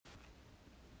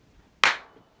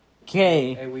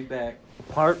Okay, Hey, we back.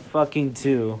 part fucking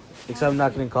 2. Except I'm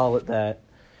not gonna call it that.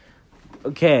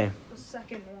 Okay, The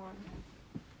second one.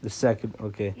 the second.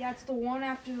 Okay. Yeah, it's the one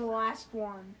after the last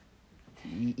one.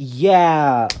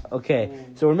 Yeah. Okay.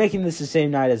 So we're making this the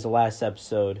same night as the last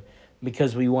episode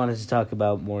because we wanted to talk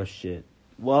about more shit.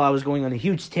 While I was going on a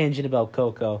huge tangent about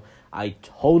Coco, I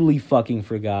totally fucking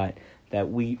forgot that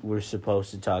we were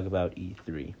supposed to talk about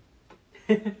E3.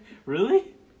 Really?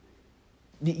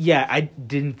 Yeah, I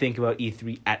didn't think about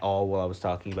E3 at all while I was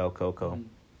talking about Coco.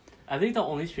 I think the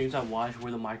only streams I watched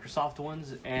were the Microsoft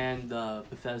ones and the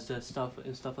Bethesda stuff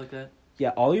and stuff like that. Yeah,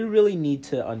 all you really need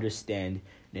to understand,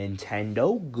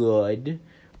 Nintendo good,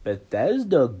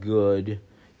 Bethesda good,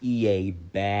 EA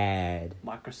bad.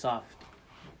 Microsoft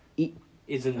E-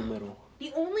 is in the middle.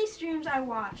 The only streams I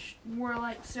watched were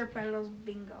like Serpento's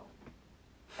Bingo.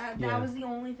 That Yeah. was the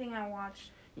only thing I watched.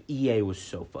 EA was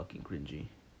so fucking cringy.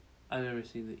 I've never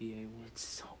seen the EA one. It's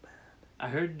so bad. I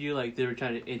heard they were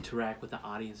trying to interact with the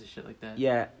audience and shit like that.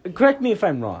 Yeah, correct me if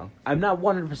I'm wrong. I'm not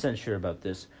 100% sure about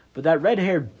this, but that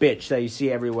red-haired bitch that you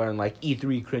see everywhere in like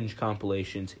E3 cringe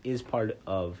compilations is part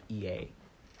of EA.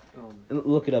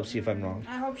 Look it up, see if I'm wrong.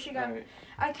 I hope she got. Alright.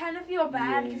 I kind of feel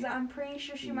bad Yeah. because I'm pretty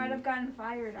sure she might have gotten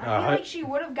fired. I Uh, feel like she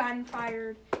would have gotten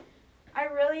fired. I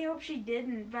really hope she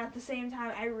didn't, but at the same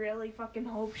time, I really fucking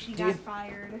hope she Do got you-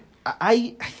 fired.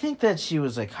 I think that she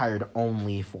was like hired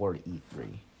only for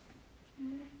E3.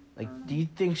 Like, do you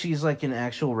think she's like an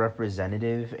actual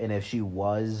representative? And if she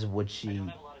was, would she?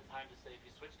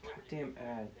 Damn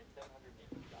ad.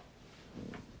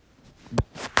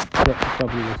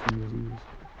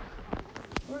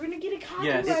 We're gonna get a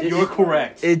copyright. Yes, you're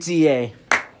correct. It's EA.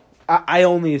 I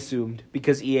only assumed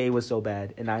because EA was so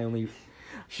bad, and I only.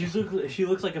 She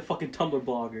looks like a fucking Tumblr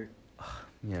blogger.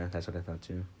 Yeah, that's what I thought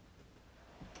too.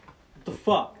 What the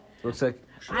fuck? Looks like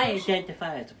I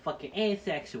identify as a fucking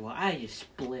asexual. I just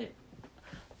split.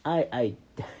 I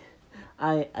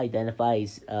identify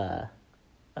as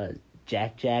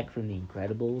Jack from The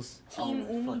Incredibles. Team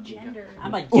Oh, Umi fucking gender.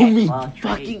 I'm a Umi jack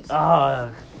fucking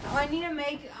I need to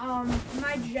make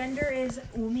my gender is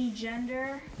Umi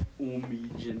gender. Umi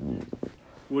gender.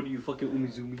 What are you fucking Umi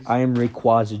zoomies? I am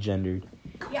Rayquaza gendered.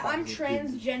 Yeah, I'm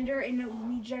transgender in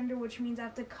Umi gender, which means I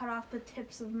have to cut off the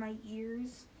tips of my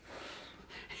ears.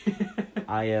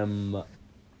 I am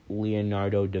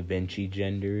Leonardo da Vinci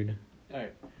gendered.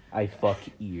 Alright. I fuck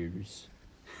ears.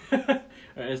 Alright,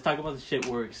 let's talk about the shit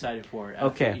we're excited for after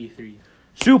Okay. E3.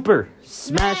 Super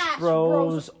Smash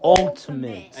Bros.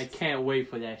 Ultimate. I can't wait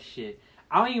for that shit.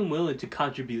 I am willing to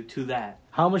contribute to that.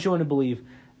 How much you want to believe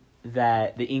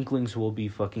that the Inklings will be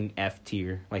fucking F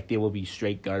tier? Like they will be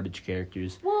straight garbage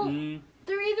characters. Well, Mm,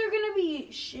 they're either gonna be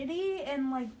shitty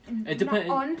and like It not depend-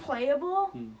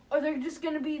 unplayable, or they're just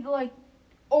gonna be like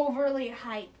overly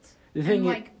hyped The thing and is,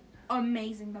 like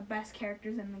amazing, the best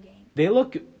characters in the game. they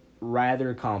look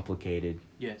rather complicated.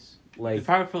 yes. Like It's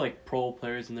probably for like pro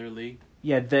players in their league.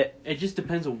 yeah, that It just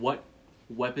depends on what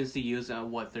weapons they use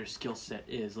and what their skill set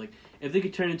is. Like, if they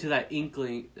could turn into that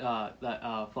Inkling,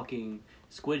 fucking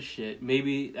squid shit,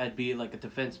 maybe that'd be like a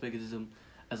defense mechanism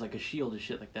as like a shield and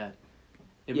shit like that.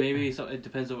 And Yeah. maybe it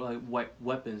depends on like what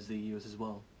weapons they use as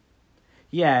well.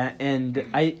 yeah, and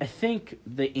I think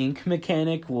the ink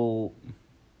mechanic will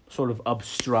sort of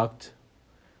obstruct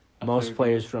most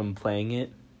players from playing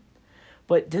it.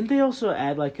 But didn't they also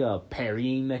add like a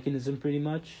parrying mechanism pretty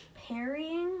much?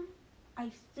 Parrying,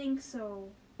 I think so.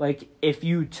 Like if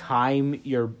you time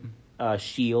your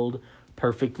shield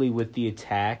perfectly with the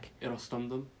attack, It'll stun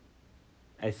them.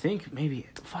 I think maybe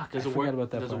fuck. Does I it forgot work?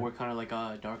 about that Does it part. work kind of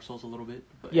like Dark Souls a little bit?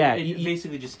 But Yeah, it you-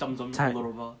 basically just stuns them Time- a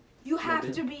little bit. You have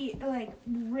bit. to be like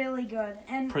really good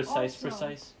and Precise.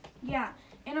 Yeah,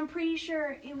 and I'm pretty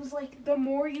sure it was like the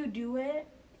more you do it,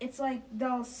 it's like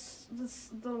the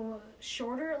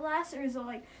shorter it lasts, or is it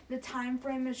like the time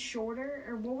frame is shorter,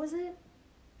 or what was it?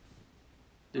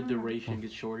 The duration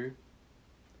gets shorter.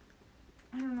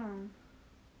 I don't know.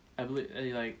 I believe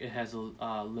like it has a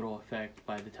little effect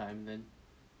by the time then.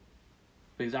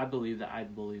 Because I believe that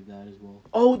as well.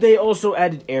 Oh, they also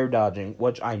added air dodging,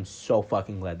 which I'm so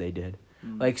fucking glad they did.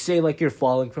 Like say like you're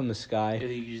falling from the sky.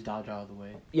 And you just dodge out of the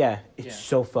way. Yeah, it's Yeah.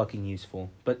 so fucking useful.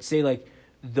 But say like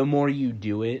the more you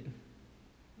do it,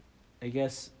 I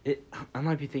guess I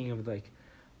might be thinking of like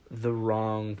the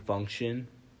wrong function.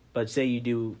 But say you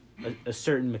do a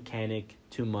certain mechanic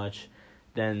too much,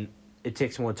 then it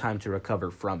takes more time to recover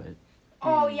from it.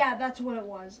 Oh yeah, that's what it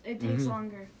was. It takes Mhm.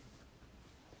 longer.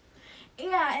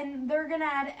 Yeah, and they're gonna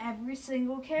add every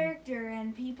single character,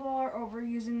 and people are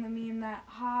overusing the meme that,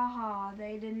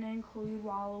 they didn't include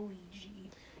Waluigi.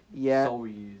 Yeah, It's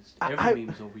overused. I- Every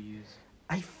meme's overused.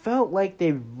 I felt like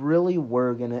they really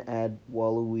were gonna add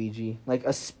Waluigi. Like,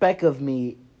 a speck of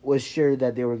me was sure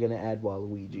that they were gonna add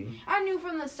Waluigi. I knew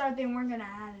from the start they weren't gonna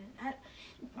add it.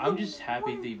 I'm just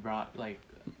happy they brought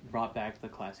back the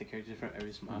classic characters from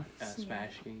every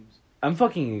Smash games. I'm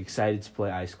fucking excited to play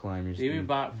Ice Climbers. They even dude.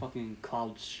 brought fucking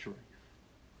Cloud Strife.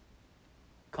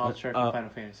 Cloud Strife in Final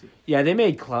Fantasy. Yeah, they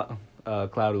made Cloud a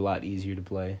lot easier to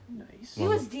play. Nice. He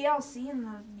was DLC in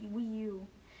the Wii U.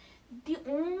 The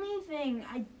only thing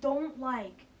I don't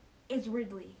like is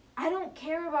Ridley. I don't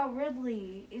care about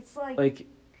Ridley. It's like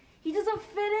he doesn't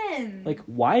fit in. Like,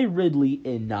 why Ridley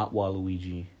and not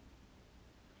Waluigi?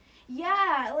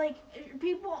 Yeah, like,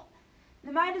 people,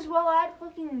 they might as well add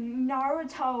fucking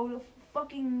Naruto to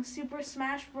fucking Super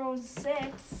Smash Bros.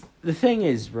 6. The thing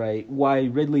is, right, why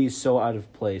Ridley is so out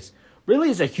of place. Ridley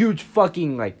is a huge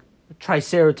fucking, like,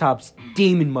 Triceratops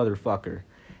demon motherfucker.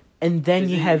 And then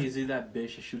Is he that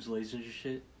bitch that shoots lasers and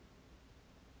shit?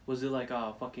 Was it like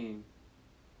fucking...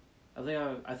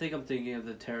 I think I'm thinking of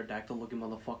the pterodactyl looking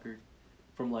motherfucker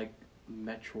from like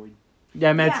Metroid.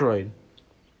 Yeah, Metroid.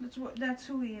 That's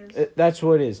who he is. That's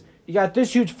what it is. You got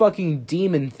this huge fucking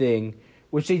demon thing,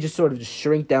 which they just sort of just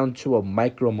shrink down to a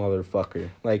micro motherfucker.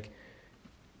 Like,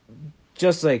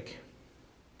 just like...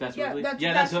 That's Yeah, really,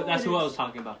 that's that's who I was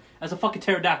talking about. That's a fucking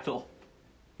pterodactyl.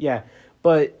 Yeah,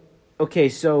 but... Okay,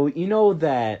 so you know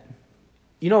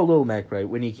Little Mac, right?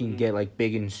 When he can get, like,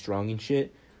 big and strong and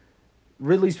shit?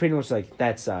 Ridley's pretty much, like,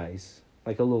 that size.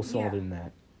 Like, a little smaller than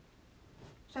that.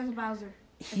 Size of Bowser.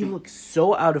 He looks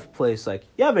so out of place. Like,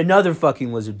 you have another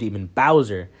fucking lizard demon,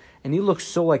 Bowser. And he looks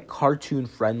so, like, cartoon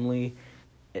friendly.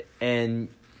 And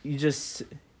you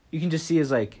can just see his,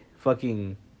 like,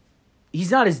 fucking... He's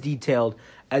not as detailed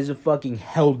as a fucking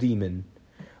hell demon.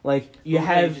 Like, He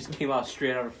just came out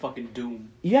straight out of fucking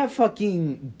Doom. You have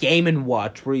fucking Game &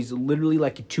 Watch, where he's literally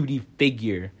like a 2D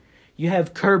figure. You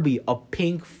have Kirby, a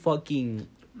pink fucking...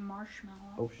 Marshmallow.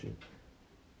 Oh,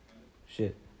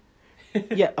 shit.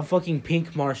 Yeah, a fucking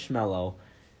pink marshmallow.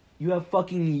 You have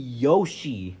fucking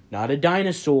Yoshi, not a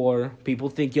dinosaur. People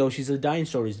think Yoshi's a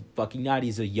dinosaur. He's fucking not.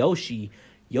 He's a Yoshi.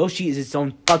 Yoshi is its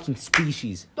own fucking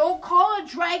species. Don't call it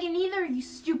dragon either, you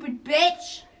stupid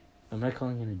bitch! I'm not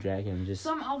calling it a dragon. I'm just...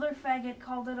 Some other faggot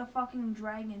called it a fucking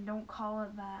dragon. Don't call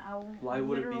it that. I'll Why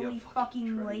would it be a literally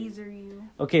fucking dragon? laser you.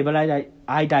 Okay, but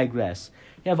I digress.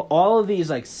 You have all of these,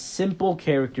 like, simple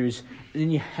characters, and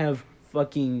then you have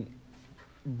fucking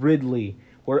Ridley,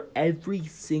 where every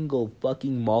single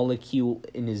fucking molecule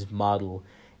in his model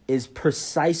is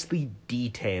precisely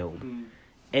detailed.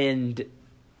 And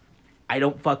I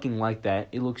don't fucking like that.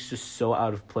 It looks just so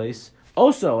out of place.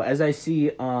 Also, as I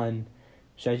see on...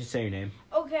 Should I just say your name?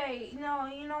 Okay, no,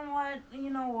 you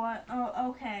know what?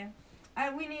 Oh, okay.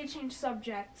 We need to change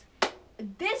subject.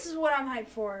 This is what I'm hyped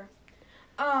for.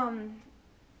 Well,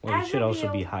 you should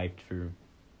also be hyped for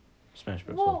Smash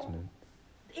Bros. Ultimate.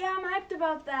 Yeah, I'm hyped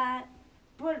about that.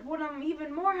 But what I'm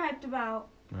even more hyped about...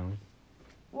 Really?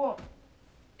 Well,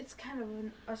 it's kind of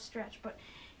a stretch, but...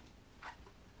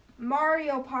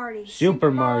 Mario Party. Super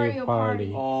Mario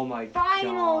Party. Oh my god.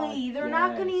 Finally! They're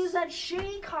not going to yes. use that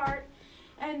shitty cart,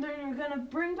 and they're going to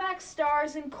bring back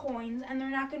stars and coins, and they're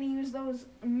not going to use those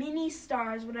mini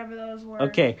stars, whatever those were.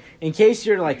 Okay, in case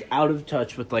you're, like, out of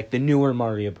touch with, like, the newer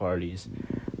Mario Parties,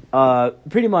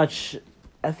 pretty much,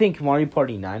 I think Mario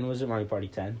Party 9, was it Mario Party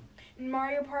 10?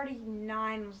 Mario Party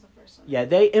 9 was the first one. Yeah,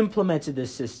 they implemented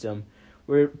this system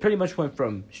where it pretty much went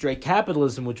from straight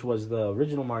capitalism, which was the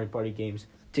original Mario Party games,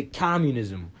 to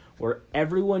communism, where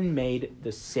everyone made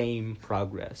the same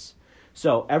progress.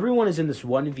 So, everyone is in this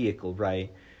one vehicle,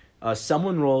 right?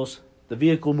 Someone rolls, the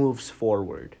vehicle moves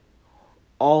forward.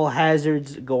 All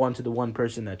hazards go onto the one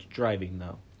person that's driving,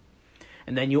 though.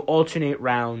 And then you alternate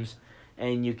rounds,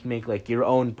 and you can make, like, your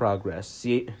own progress.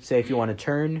 Say if you want to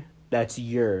turn, that's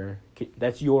your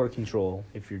control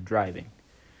if you're driving.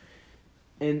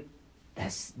 And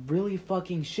that's really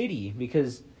fucking shitty,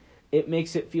 because it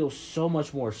makes it feel so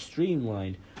much more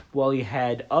streamlined, while you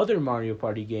had other Mario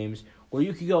Party games where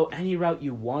you could go any route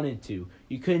you wanted to.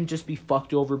 You couldn't just be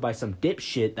fucked over by some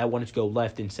dipshit that wanted to go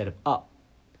left instead of up.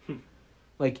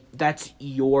 Like, that's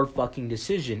your fucking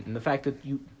decision. And the fact that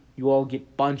you all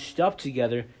get bunched up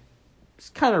together is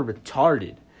kind of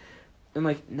retarded. And,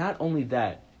 like, not only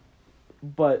that,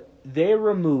 but they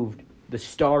removed the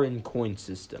star and coin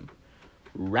system.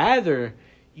 Rather,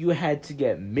 you had to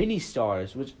get mini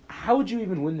stars, which, how would you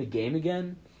even win the game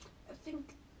again?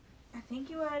 I think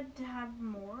you had to have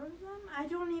more of them. I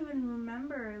don't even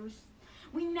remember.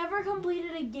 We never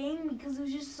completed a game because it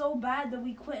was just so bad that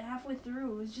we quit halfway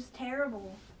through. It was just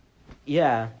terrible.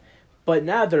 Yeah, But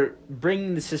now they're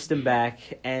bringing the system back,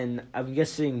 and I'm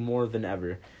guessing more than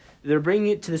ever. They're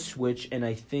bringing it to the Switch, and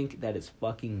I think that is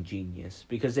fucking genius.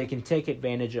 Because they can take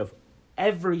advantage of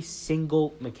every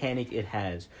single mechanic it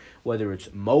has. Whether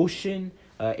it's motion,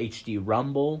 HD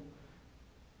rumble.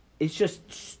 It's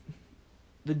just...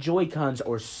 The Joy-Cons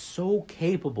are so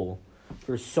capable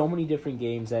for so many different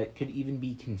games that could even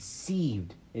be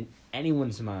conceived in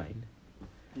anyone's mind.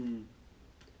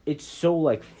 It's so,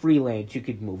 like, freelance. You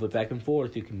could move it back and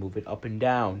forth. You can move it up and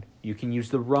down. You can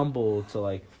use the rumble to,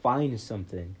 like, find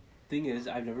something. Thing is,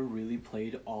 I've never really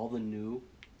played all the new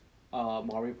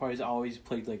Mario Parties. I always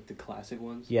played, like, the classic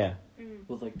ones. Yeah.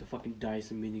 With, like, the fucking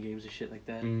dice and minigames and shit like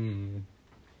that.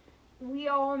 We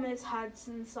all miss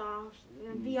Hudson Soft.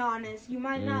 Be honest. You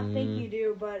might not think you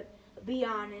do, but be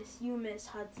honest. You miss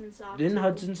Hudson Soft. Didn't too.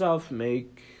 Hudson Soft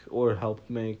make or help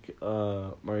make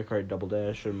Mario Kart Double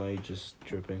Dash, or am I just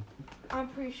tripping? I'm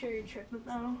pretty sure you're tripping.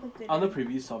 I don't think they On the did.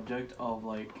 previous subject of,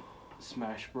 like,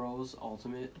 Smash Bros.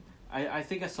 Ultimate, I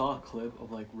think I saw a clip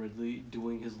of, like, Ridley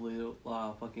doing his little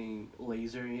fucking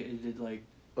laser. It did, like,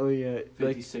 Oh, yeah.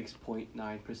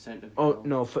 56.9% of Oh, health.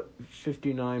 no,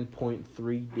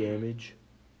 59.3 damage.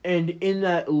 And in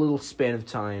that little span of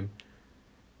time,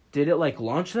 did it, like,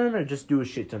 launch them or just do a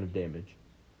shit ton of damage?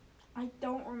 I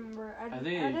don't remember. I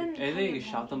think it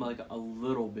shot them, like, a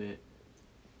little bit.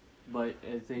 But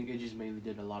I think it just mainly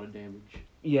did a lot of damage.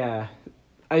 Yeah.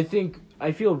 I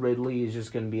feel Ridley is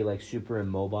just going to be, like, super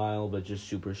immobile, but just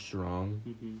super strong.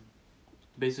 Mm-hmm.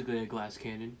 Basically a glass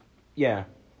cannon. Yeah.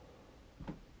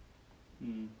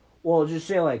 Well, just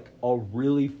say, like, a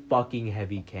really fucking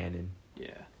heavy cannon.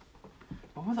 Yeah.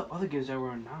 What were the other games that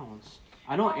were announced?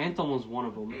 I know Anthem was one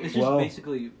of them. It's just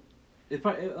basically...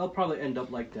 It'll probably end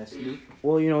up like Destiny.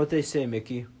 Well, you know what they say,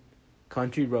 Mickey?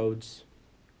 Country roads,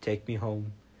 take me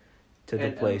home to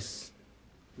the place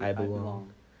I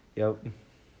belong. Yep.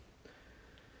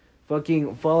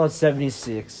 Fucking Fallout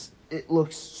 76. It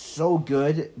looks so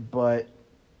good, but...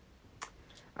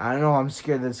 I don't know, I'm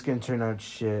scared that it's gonna turn out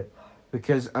shit.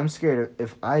 Because I'm scared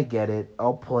if I get it,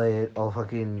 I'll play it, I'll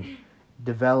fucking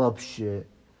develop shit,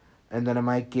 and then I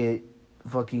might get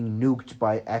fucking nuked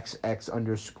by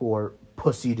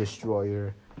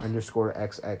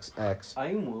XX_pussy_destroyer_XXX. I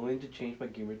am willing to change my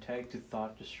gamer tag to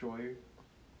Thought Destroyer.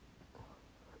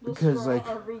 Because, Destroy like...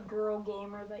 every girl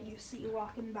gamer that you see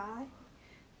walking by.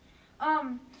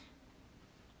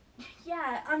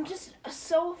 Yeah, I'm just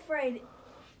so afraid.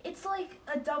 It's like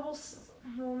a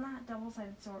not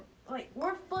double-sided sword. Like,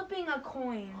 we're flipping a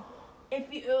coin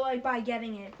if you, like, by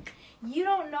getting it. You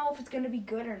don't know if it's going to be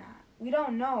good or not. We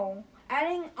don't know.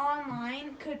 Adding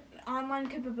online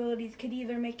capabilities could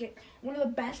either make it one of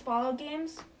the best Fallout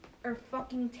games or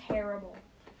fucking terrible.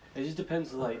 It just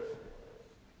depends, like,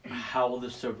 how the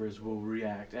servers will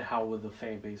react and how the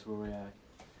fan base will react.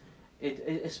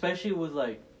 It especially with,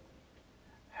 like,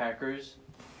 hackers,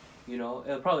 you know,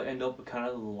 it'll probably end up kind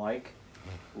of like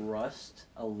Rust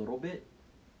a little bit.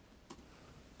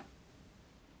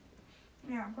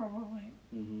 Yeah, probably.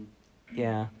 Mm-hmm.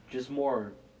 Yeah. Just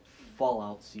more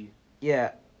Fallout-y.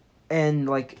 Yeah. And,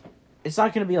 like, it's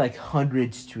not going to be, like,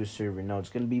 hundreds to a server. No, it's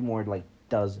going to be more, like,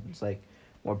 dozens. Like,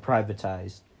 more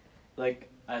privatized. Like,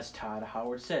 as Todd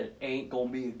Howard said, it ain't going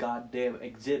to be a goddamn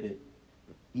exhibit.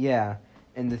 Yeah.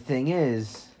 And the thing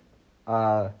is,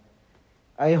 I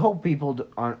hope people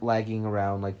aren't lagging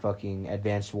around like fucking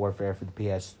Advanced Warfare for the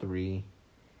PS3.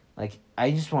 Like,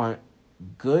 I just want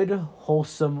good,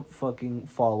 wholesome fucking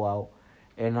Fallout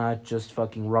and not just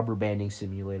fucking Rubber Banding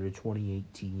Simulator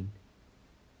 2018.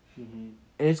 Mm-hmm.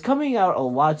 And it's coming out a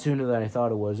lot sooner than I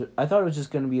thought it was. I thought it was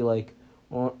just going to be like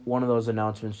one of those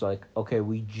announcements like, okay,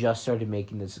 we just started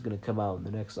making this. It's going to come out in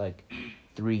the next like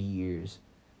 3 years.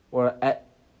 Or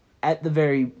at the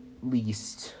very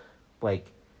least,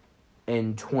 like,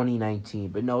 in 2019.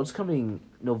 But no, it's coming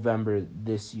November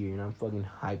this year, and I'm fucking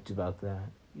hyped about that.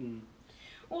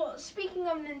 Well, speaking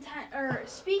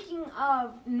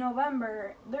of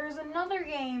November, there's another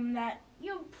game that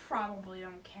you probably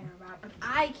don't care about, but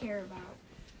I care about.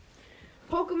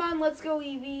 Pokemon Let's Go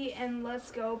Eevee and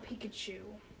Let's Go Pikachu.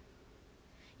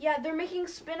 Yeah, they're making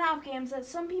spin-off games that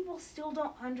some people still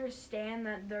don't understand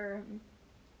that they're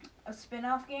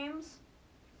spin-off games.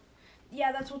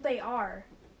 Yeah, that's what they are.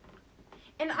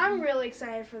 And I'm really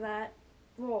excited for that.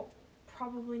 Well,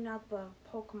 probably not the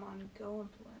Pokemon Go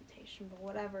implementation, but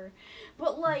whatever.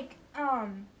 But, like, I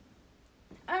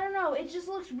don't know. It just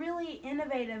looks really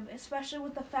innovative, especially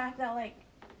with the fact that, like,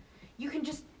 you can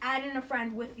just add in a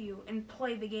friend with you and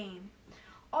play the game.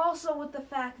 Also with the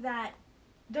fact that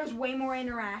there's way more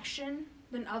interaction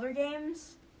than other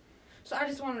games. So I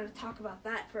just wanted to talk about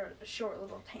that for a short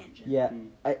little tangent. Yeah,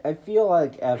 I feel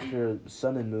like after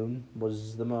Sun and Moon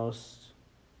was the most...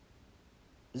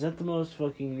 Is that the most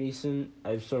fucking recent?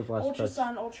 I've sort of lost Ultra touch.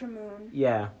 Sun, Ultra Moon.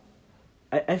 Yeah.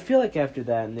 I feel like after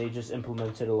that, and they just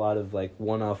implemented a lot of, like,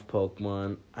 one-off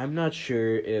Pokemon, I'm not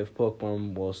sure if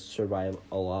Pokemon will survive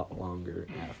a lot longer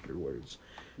afterwards.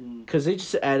 Because they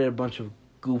just added a bunch of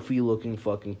goofy-looking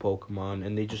fucking Pokemon,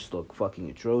 and they just look fucking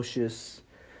atrocious.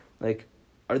 Like,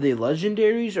 are they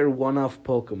legendaries or one-off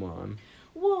Pokemon?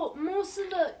 Well, most of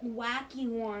the wacky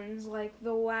ones, like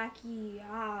the wacky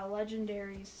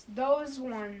legendaries, those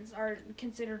ones are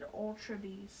considered Ultra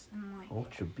Beasts. And like,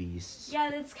 Ultra Beasts.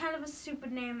 yeah, it's kind of a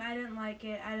stupid name. I didn't like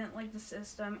it. I didn't like the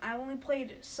system. I only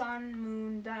played Sun,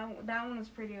 Moon. That one was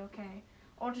pretty okay.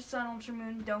 Ultra Sun, Ultra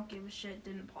Moon, don't give a shit.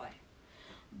 Didn't play.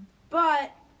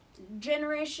 But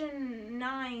Generation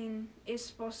 9 is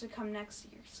supposed to come next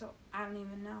year, so I don't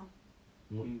even know.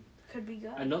 Could be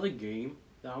good. Another game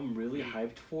that I'm really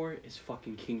hyped for is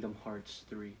fucking Kingdom Hearts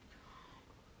 3.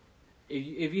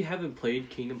 If you haven't played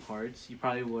Kingdom Hearts, you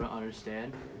probably wouldn't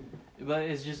understand. But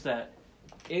it's just that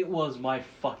it was my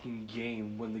fucking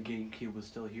game when the GameCube was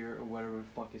still here, or whatever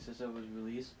fucking system was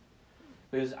released.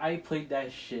 Because I played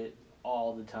that shit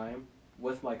all the time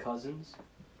with my cousins.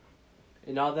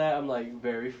 And now that I'm like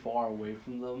very far away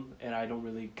from them and I don't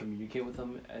really communicate with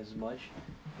them as much,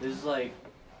 this is like,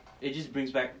 it just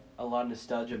brings back a lot of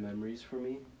nostalgia memories for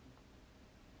me.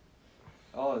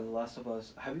 Oh, The Last of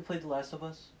Us. Have you played The Last of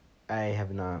Us? I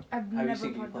have not. I've Have you never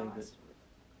seen played The gameplay of Last.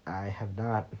 I have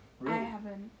not. Really? I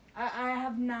haven't. I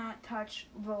have not touched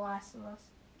The Last of Us.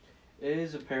 It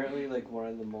is apparently like one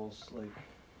of the most like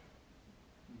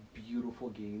beautiful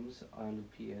games on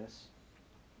the PS.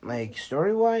 Like,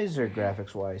 story-wise or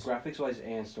graphics-wise? Graphics-wise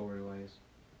and story-wise.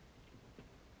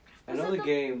 Was Another that the-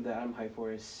 game that I'm hyped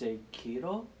for is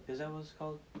Sekiro. Is that what it's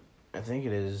called? I think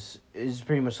it is. It's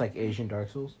pretty much like Asian Dark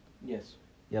Souls. Yes.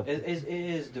 Yep. It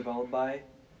is developed by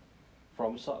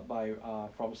From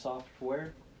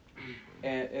Software,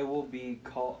 and it will be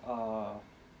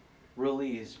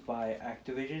released by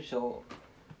Activision.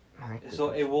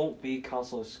 So it won't be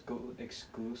console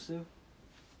exclusive.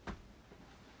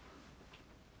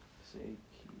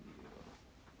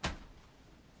 Sekiro.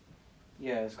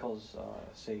 Yeah, it's called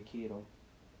Sekiro.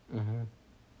 Mm-hmm.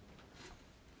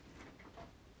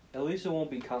 At least it won't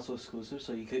be console exclusive,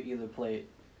 so you could either play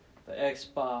the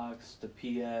Xbox, the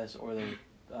PS, or the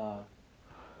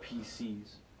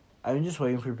PCs. I'm just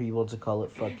waiting for people to call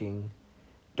it fucking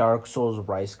Dark Souls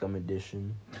Rice Gum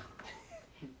Edition.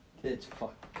 It's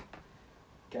fuck.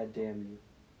 God damn you.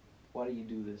 Why do you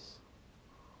do this?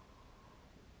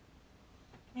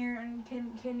 Aaron,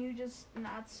 can you just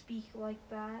not speak like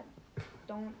that?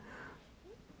 Don't.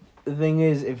 The thing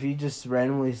is, if you just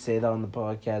randomly say that on the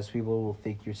podcast, people will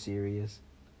think you're serious.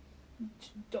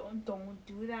 Don't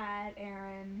do that,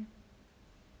 Aaron.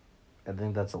 I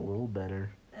think that's a little better.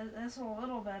 That's a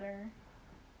little better.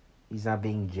 He's not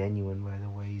being genuine, by the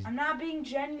way. I'm not being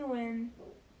genuine.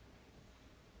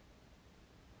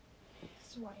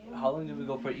 That's why How long did we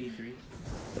go for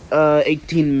E3?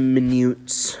 18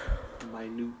 minutes.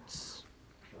 Minutes.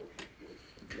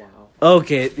 Wow.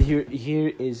 Okay,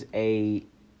 here is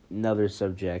another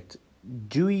subject.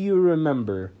 Do you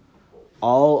remember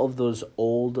all of those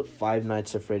old Five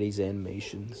Nights at Freddy's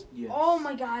animations? Yes. Oh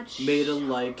my god. Made it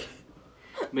like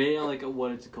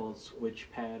what it's called,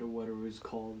 Switchpad or whatever it's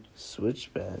called.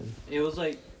 Switchpad. It was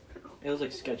like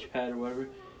Sketchpad or whatever.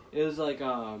 It was like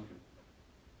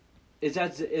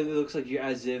it looks like you're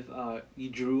as if you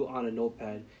drew on a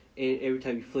notepad, and every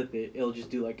time you flip it, it'll just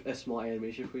do like a small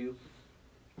animation for you.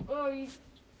 Oh, you.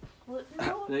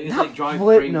 No. It's Not like drawing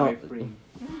flip frame by note. frame.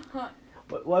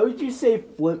 Why would you say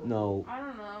flip note? I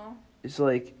don't know. It's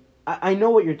like, I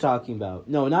know what you're talking about.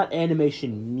 No, not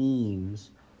animation memes.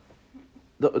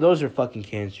 Those are fucking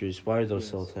cancerous. Why are those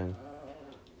so thin?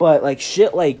 But, like,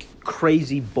 shit like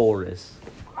Crazy Boris.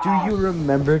 Do you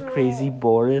remember Crazy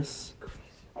Boris?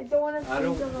 I don't want to I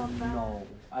think don't about that. know.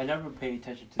 I never paid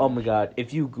attention to Oh that my shit. god,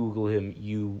 if you Google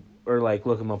him, or, like,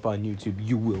 look him up on YouTube,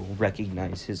 you will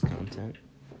recognize his content.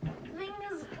 The thing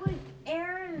is, like,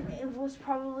 Aaron was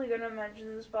probably gonna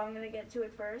mention this, but I'm gonna get to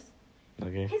it first.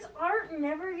 Okay. His art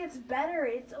never gets better.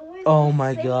 It's always Oh the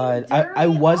my same god, dirty I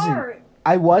wasn't... art.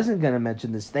 I wasn't gonna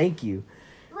mention this, thank you.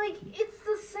 Like, it's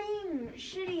the same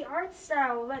shitty art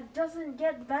style that doesn't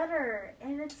get better,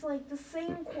 and it's like the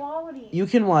same quality. You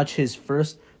can watch his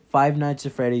first Five Nights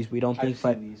at Freddy's. We don't think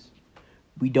I've seen these.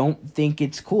 We don't think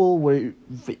it's cool. We're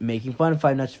making fun of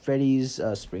Five Nights at Freddy's.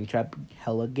 Springtrap,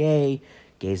 hella gay.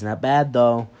 Gay's not bad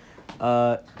though.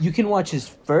 You can watch his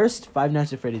first Five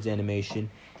Nights at Freddy's animation,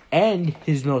 and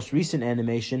his most recent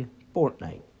animation,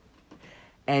 Fortnite.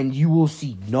 And you will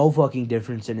see no fucking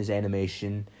difference in his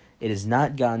animation. It has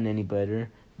not gotten any better.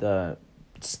 The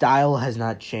style has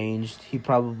not changed. He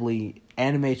probably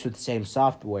animates with the same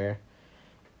software.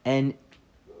 And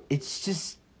it's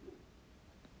just...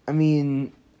 I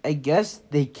mean, I guess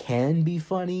they can be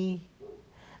funny.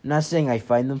 I'm not saying I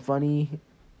find them funny.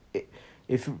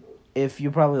 If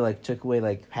you probably, like, took away,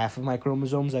 like, half of my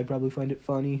chromosomes, I'd probably find it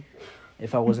funny.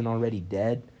 If I wasn't already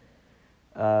dead.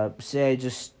 Say I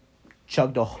just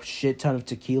chugged a shit ton of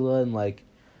tequila and, like,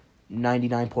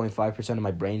 99.5% of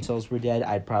my brain cells were dead,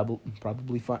 I'd probably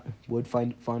would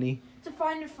find it funny. To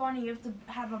find it funny, you have to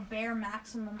have a bare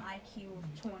maximum IQ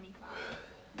of 25.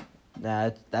 Nah,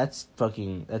 that's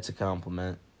a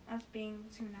compliment. That's being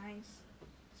too nice.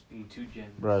 It's being too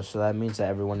generous. Bro, so that means that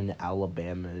everyone in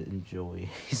Alabama enjoys.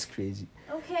 Crazy.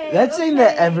 Okay. That's saying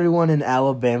that everyone in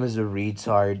Alabama is a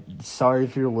retard. Sorry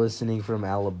if you're listening from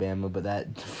Alabama, but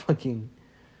that fucking...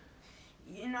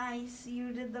 Nice,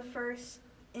 you did the first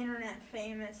internet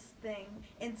famous thing.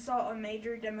 Insult a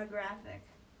major demographic.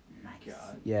 Nice.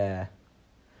 God. Yeah.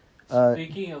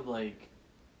 Speaking of, like,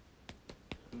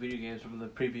 video games from the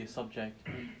previous subject,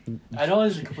 I know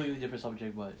it's a completely different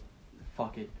subject, but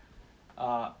fuck it.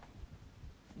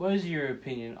 What is your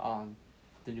opinion on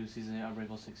the new season of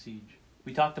Rainbow Six Siege?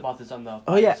 We talked about this on the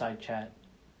side chat.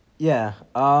 Yeah.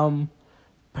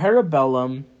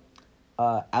 Parabellum,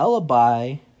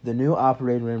 Alibi, the new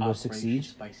operator in Rainbow Six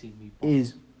Siege,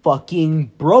 is fucking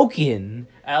broken.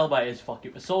 Alibi is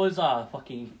fucking... So is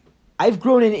fucking... I've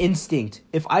grown an instinct.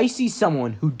 If I see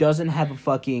someone who doesn't have a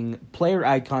fucking player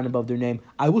icon above their name,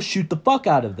 I will shoot the fuck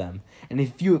out of them. And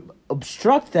if you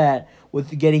obstruct that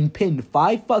with getting pinned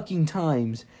 5 fucking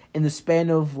times in the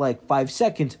span of, like, 5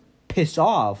 seconds, piss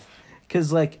off.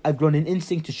 Because, like, I've grown an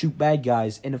instinct to shoot bad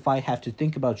guys, and if I have to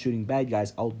think about shooting bad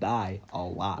guys, I'll die a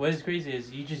lot. What is crazy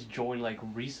is you just joined, like,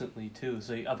 recently, too.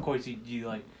 So, of course, you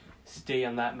like, stay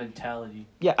on that mentality.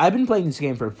 Yeah, I've been playing this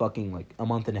game for fucking, like, a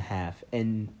month and a half,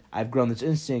 and I've grown this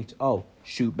instinct,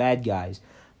 shoot bad guys.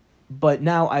 But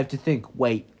now I have to think,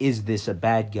 wait, is this a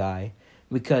bad guy?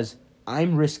 Because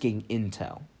I'm risking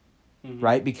intel,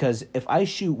 right? Because if I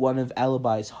shoot one of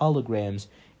Alibi's holograms,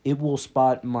 it will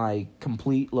spot my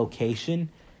complete location.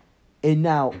 And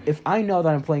now, if I know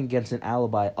that I'm playing against an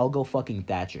Alibi, I'll go fucking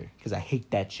Thatcher, because I hate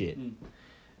that shit.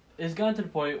 It's gotten to the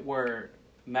point where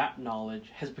map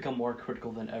knowledge has become more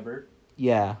critical than ever.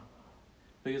 Yeah.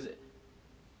 Because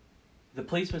the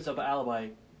placements of Alibi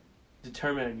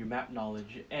determine your map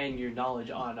knowledge and your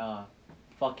knowledge on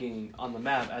on the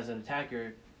map as an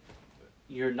attacker.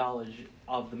 Your knowledge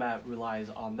of the map relies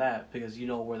on that because you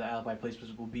know where the Alibi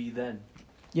placements will be then.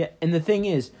 Yeah, and the thing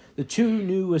is, the 2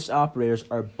 newest operators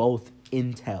are both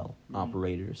Intel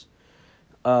operators.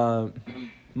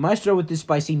 Maestro with the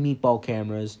spicy meatball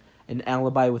cameras, and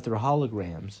Alibi with their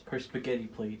holograms. Her spaghetti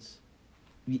plates.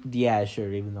 Yeah,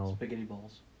 sure, even though... Spaghetti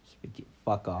balls.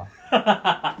 Fuck off.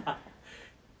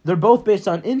 They're both based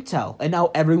on Intel, and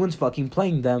now everyone's fucking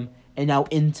playing them, and now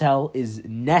Intel is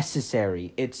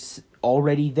necessary. It's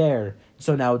already there,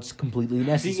 so now it's completely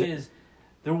necessary. The thing is,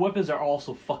 their weapons are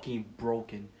also fucking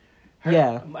broken.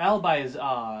 Alibi is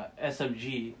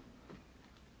SMG.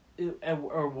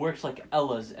 Or works like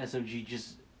Ella's SMG,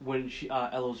 just when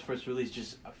Ella was first released,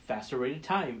 just a faster rate of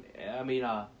time. I mean,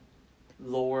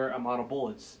 lower amount of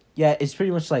bullets. Yeah, it's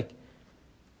pretty much like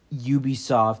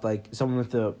Ubisoft, like someone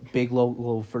with a big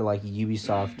logo for like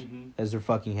Ubisoft as their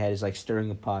fucking head is like stirring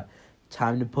a pot.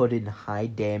 Time to put in high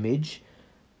damage,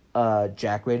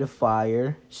 jack rate of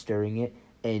fire, stirring it,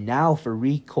 and now for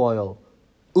recoil.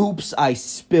 Oops, I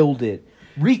spilled it.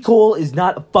 Recoil is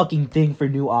not a fucking thing for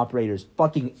new operators.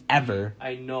 Fucking ever.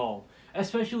 I know.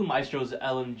 Especially Maestro's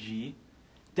LMG.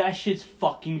 That shit's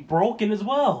fucking broken as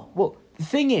well. Well, the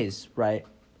thing is, right,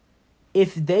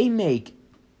 if they make,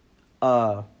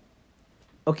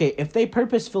 if they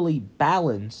purposefully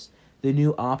balance the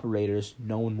new operators,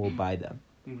 no one will buy them.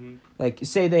 Like,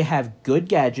 say they have good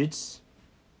gadgets,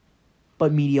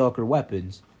 but mediocre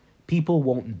weapons. People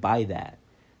won't buy that.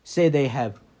 Say they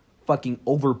have fucking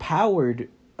overpowered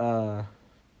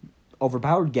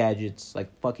gadgets,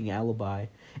 like fucking Alibi.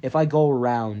 If I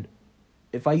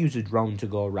use a drone to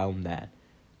go around that,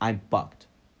 I'm fucked.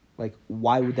 Like,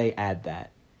 why would they add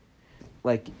that?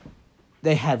 Like,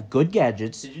 they have good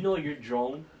gadgets. Did you know your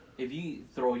drone, if you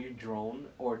throw your drone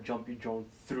or jump your drone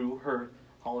through her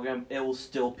hologram, it will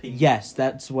still ping? Yes,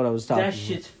 that's what I was talking about. That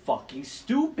shit's fucking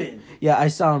stupid. Yeah, I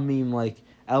saw a meme, like,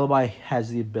 Alibi has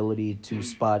the ability to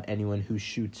spot anyone who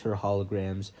shoots her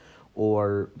holograms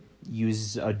or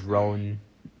uses a drone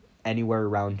anywhere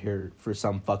around her for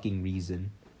some fucking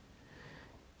reason.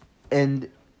 And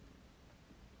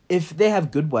if they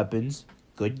have good weapons,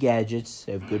 good gadgets,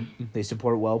 they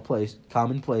support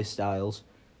common play styles,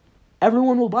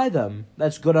 everyone will buy them.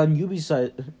 That's good on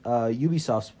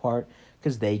Ubisoft's part,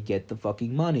 because they get the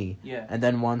fucking money. Yeah. And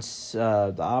then once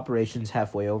the operation's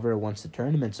halfway over, once the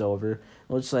tournament's over,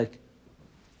 well, it's like,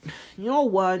 you know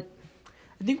what?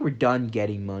 I think we're done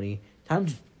getting money. Time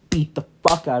to beat the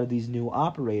fuck out of these new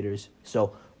operators.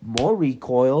 So, more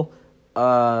recoil,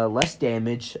 less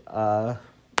damage,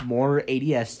 more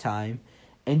ADS time,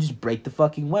 and just break the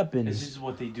fucking weapons. This is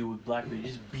what they do with Blackbeard. You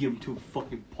just beat him to a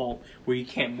fucking pulp where he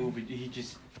can't move.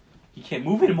 He can't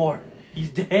move anymore. He's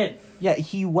dead. Yeah,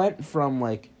 he went from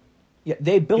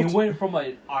they built. He went from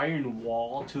an iron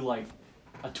wall to like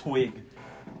a twig.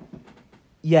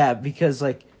 Yeah, because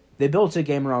they built a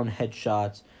game around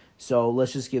headshots, so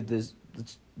let's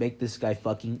make this guy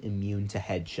fucking immune to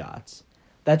headshots.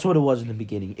 That's what it was in the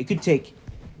beginning. It could take,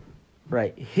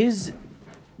 his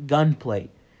gunplay,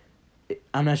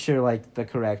 I'm not sure the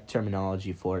correct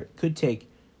terminology for it, could take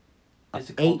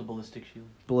It's called the ballistic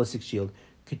shield.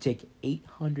 Could take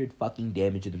 800 fucking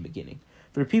damage in the beginning.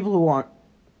 For people who aren't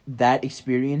that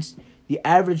experienced, the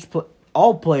average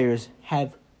all players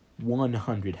have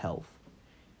 100 health.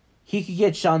 He could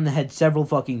get shot in the head several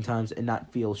fucking times and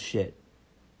not feel shit.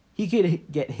 He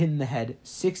could get hit in the head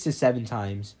 6 to 7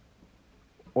 times,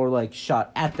 or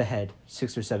shot at the head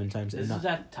 6 or 7 times. This is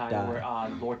at the time where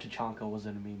Lord Tachanka was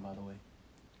in a meme, by the way.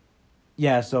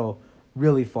 Yeah, so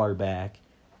really far back.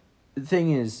 The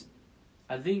thing is,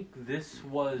 I think this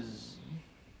was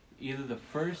either the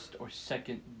first or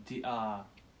second DLC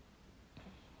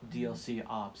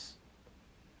ops.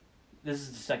 This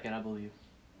is the second, I believe.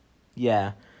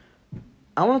 yeah.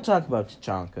 I want to talk about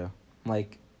Tachanka.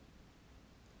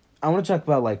 I want to talk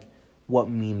about, what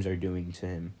memes are doing to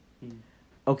him. Hmm.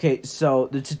 Okay, so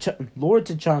the Lord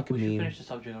Tachanka We should meme... finish the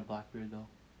subject on Blackbeard, though.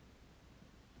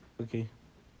 Okay.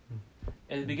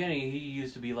 In the beginning, he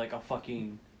used to be a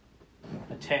fucking...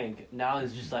 a tank. Now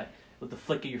it's just with the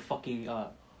flick of your fucking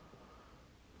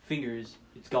fingers,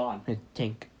 it's gone. A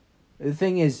tank. The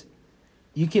thing is,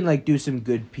 you can do some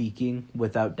good peeking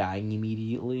without dying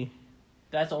immediately.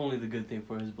 That's only the good thing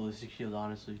for his ballistic shield,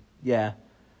 honestly. Yeah.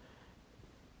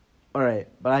 Alright,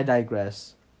 but I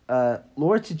digress.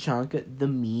 Lord Tachanka, the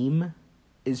meme,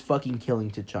 is fucking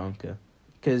killing Tachanka.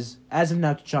 Because as of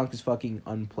now, Tachanka's fucking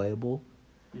unplayable.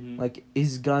 Mm-hmm.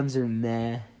 His guns are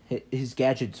meh. His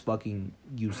gadget's fucking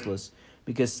useless.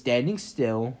 Because standing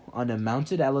still on a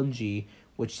mounted LMG,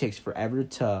 which takes forever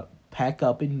to pack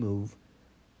up and move,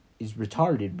 is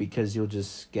retarded, because you'll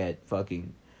just get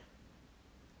fucking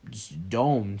just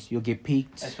domed. You'll get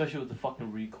peaked. Especially with the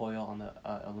fucking recoil on the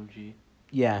LMG.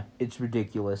 Yeah, it's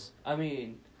ridiculous. I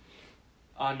mean,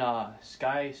 on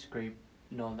Skyscraper,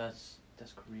 no, that's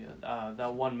Korea.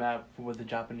 That one map with the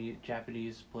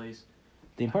Japanese place.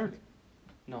 Theme park?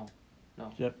 No.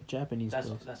 Japanese place.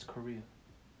 That's Korea.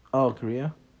 Oh,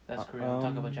 Korea? That's Korea. I'm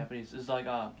talking about Japanese. It's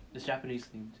it's Japanese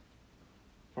themed.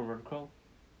 From Red Crow.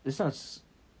 It's not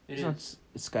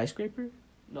Skyscraper?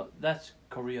 No, that's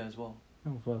Korea as well.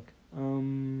 Oh, fuck. Oh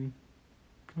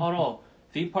no,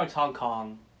 theme park's Hong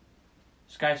Kong.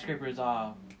 Skyscraper's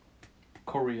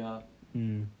Korea.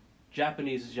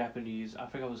 Japanese is Japanese. I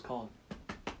forgot what it's called.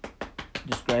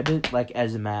 Describe it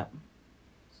as a map.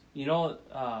 You know,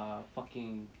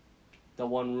 fucking the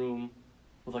one room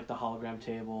with the hologram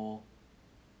table,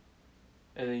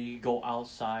 and then you go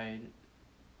outside.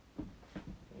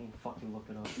 And fucking look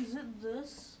it up. Is it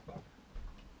this?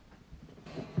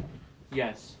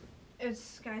 Yes, It's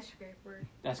Skyscraper.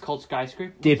 that's called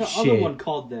Skyscraper. What's the other Dipshit. one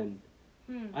called then?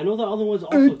 Hmm. I know the other one's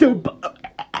also called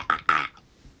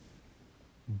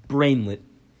Brainlet.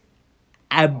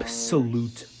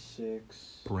 Absolute R6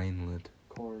 brainlet.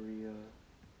 Korea.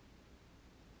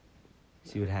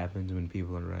 See what happens when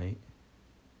people are right.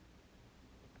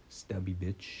 Stubby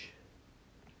bitch.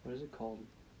 What is it called?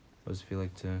 What does it feel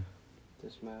like to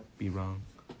This map, be wrong?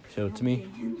 Show it to me.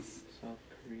 South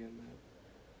Korea map.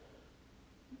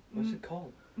 What's it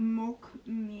called? Mok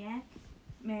Miak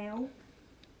Mail.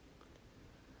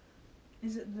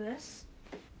 Is it this?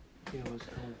 Yeah, what's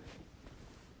it called?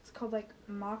 It's called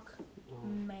Mok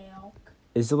Mail.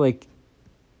 Is it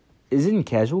is it in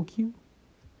casual queue?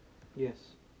 Yes.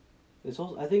 It's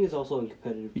also. I think it's also in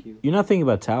competitive queue. You're not thinking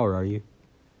about tower, are you?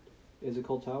 Is it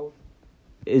called Tower?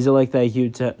 Is it that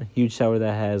huge tower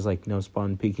that has no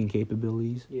spawn peeking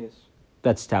capabilities? Yes.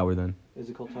 That's tower then. Is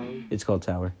it called Tower? It's called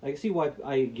tower. I can see why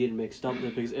I get mixed up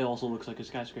because it also looks like a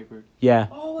skyscraper. Yeah.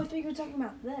 Oh, I thought you were talking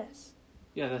about this.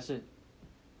 Yeah, that's it.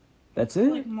 That's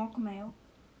it? Mok Mail.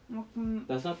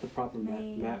 That's not the proper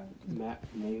map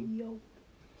name. Yo.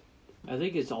 I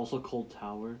think it's also called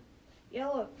Tower. Yeah,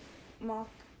 look, mock,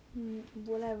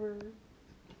 whatever.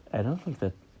 I don't think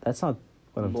that's not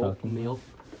what I'm talking Milk.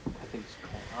 I think it's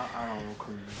called. I don't know.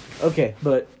 Korean. Okay,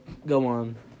 but go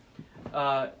on.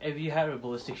 If you had a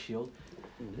ballistic shield,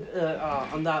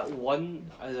 on that one,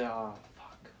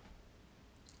 fuck.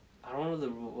 I don't know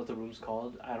what the room's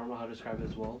called. I don't know how to describe it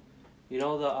as well. You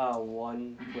know the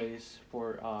one place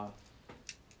for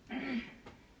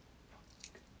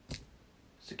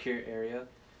secure area.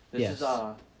 This Yes.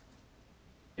 is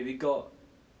if you go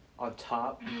on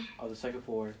top of the second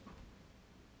floor.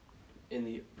 In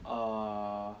the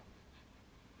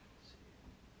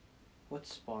what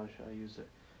spawn should I use it?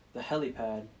 The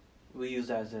helipad. We use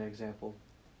that as an example.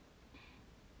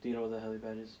 Do you know what the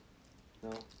helipad is?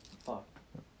 No? Fuck.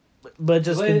 But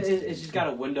just It's just got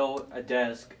a window, a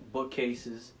desk,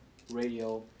 bookcases,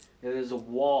 radio, and there's a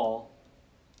wall,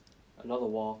 another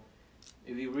wall.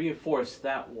 If you reinforce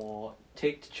that wall,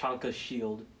 take Tachanka's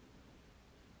shield,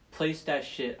 place that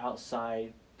shit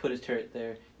outside, put his turret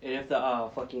there, and if the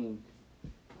fucking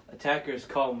attackers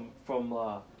come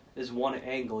from this one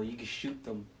angle, you can shoot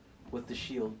them with the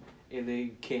shield, and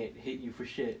they can't hit you for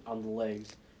shit on the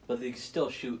legs, but they can still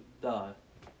shoot the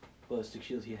ballistic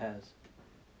shields he has.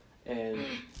 And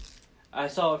I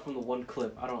saw it from the one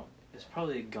clip. It's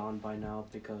probably gone by now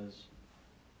because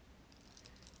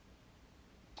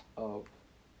of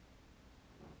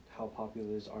how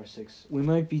popular is R6. we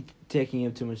might be taking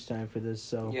up too much time for this,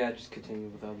 so Yeah, just continue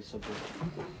with the other subject.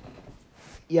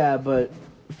 yeah. But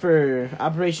for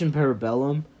Operation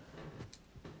Parabellum,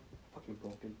 Fucking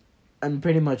broken. I'm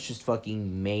pretty much just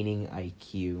fucking maining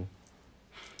IQ,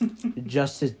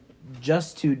 just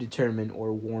to determine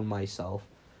or warn myself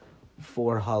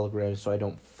for holograms, so I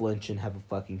don't flinch and have a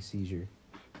fucking seizure.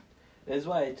 That's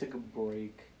why I took a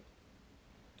break.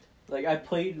 Like, I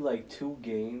played, 2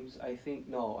 games, I think.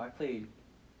 No, I played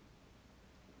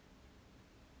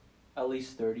at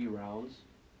least 30 rounds.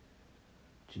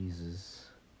 Jesus,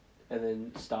 And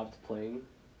then stopped playing.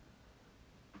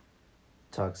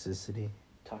 toxicity.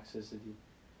 Toxicity.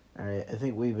 All right, I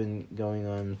think we've been going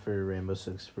on for Rainbow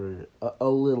Six for a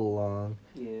little long,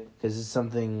 Yeah. because it's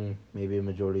something maybe a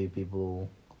majority of people.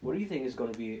 What do you think is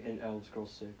going to be in Elder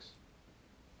Scrolls 6?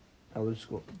 Elder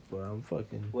Scrolls. Well, I'm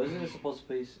fucking. Wasn't it supposed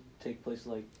to take place,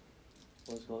 what's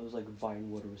it called? It was like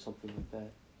Vinewood or something like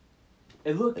that.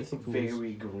 It looked I think it was-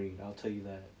 very green, I'll tell you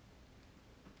that.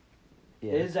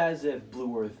 Yeah. It is as if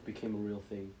Blue Earth became a real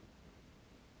thing.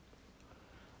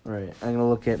 All right, I'm gonna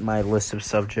look at my list of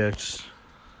subjects.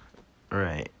 All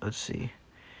right, let's see.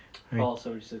 Right. Fallout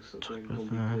 76 looks like it's going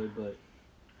to be good, but...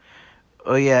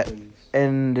 Oh yeah, things-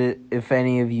 and if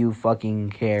any of you fucking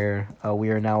care, we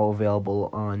are now available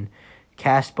on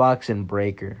Castbox and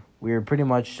Breaker. We are pretty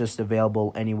much just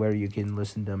available anywhere you can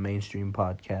listen to mainstream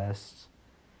podcasts.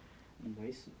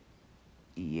 Nice.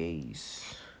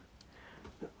 Yes.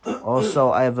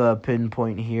 Also, I have a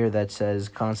pinpoint here that says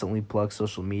constantly plug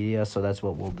social media, so that's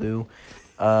what we'll do.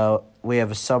 We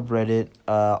have a subreddit,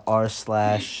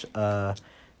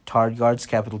 r/Tardguards,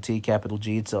 capital T, capital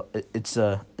G. It's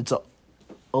a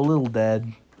little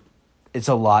dead. It's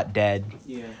a lot dead.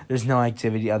 Yeah. There's no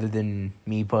activity other than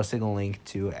me posting a link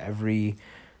to every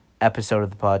episode of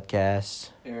the podcast.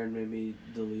 Aaron made me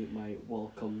delete my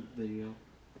welcome video.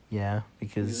 Yeah,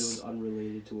 Because it because was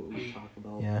unrelated to what we talk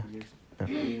about. Yeah.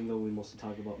 Even though we mostly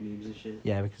talk about memes and shit.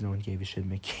 because no one gave a shit,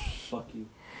 Mickey. Fuck you.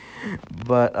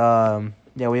 But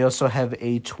yeah, we also have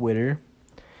a Twitter.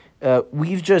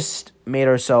 We've just made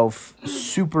ourselves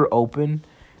super open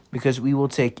because we will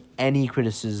take any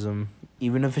criticism,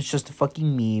 even if it's just a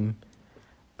fucking meme.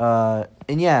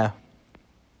 And yeah,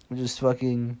 we just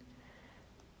fucking.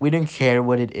 We don't care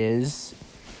what it is.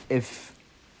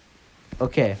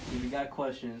 Okay, If you got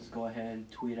questions, go ahead,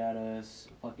 tweet at us,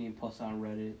 fucking post on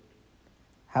Reddit.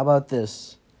 how about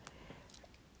this?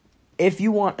 If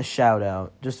you want a shout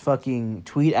out, just fucking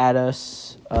tweet at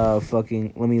us.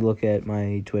 Let me look at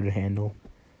my Twitter handle.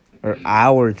 Or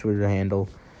our Twitter handle.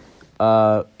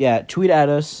 Yeah, tweet at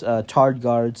us,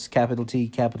 Tardguards, capital T,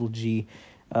 capital G.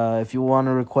 If you want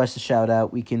to request a shout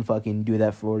out, we can fucking do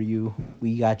that for you.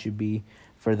 We got you, B.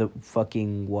 For the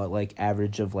fucking,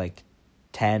 average of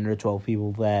 10 or 12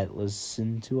 people that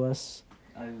listen to us.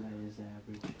 I think that is the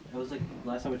average. It was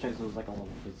last time I checked, it was 11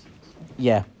 visits.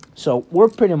 Yeah. So we're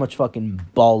pretty much fucking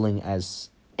balling as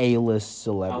A-list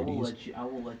I will celebrities. let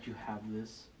you have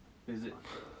this.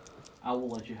 I will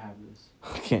let you have this.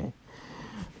 Okay.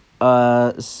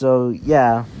 So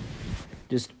yeah,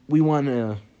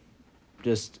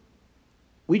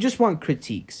 we just want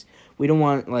critiques. We don't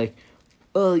want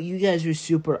oh, you guys are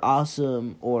super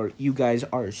awesome or you guys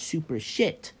are super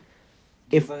shit.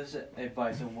 If- Give us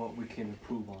advice on what we can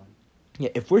improve on. Yeah,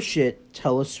 if we're shit,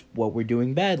 tell us what we're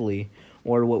doing badly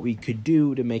or what we could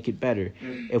do to make it better.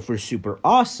 If we're super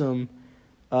awesome,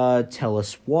 tell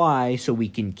us why so we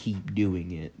can keep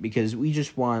doing it. Because we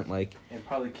just want, like... And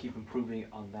probably keep improving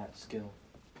on that skill.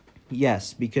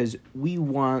 Yes, because we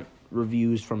want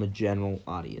reviews from a general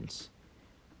audience.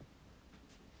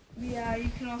 Yeah, you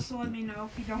can also let me know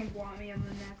if you don't want me on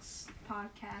the next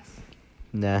podcast.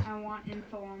 Nah. I want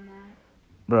info on that.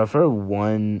 Bro,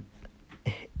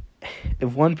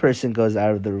 if one person goes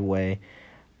out of their way,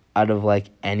 out of, like,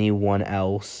 anyone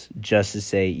else, just to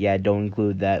say, yeah, don't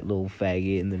include that little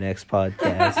faggot in the next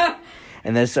podcast.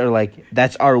 And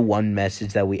that's our one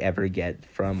message that we ever get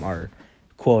from our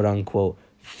quote-unquote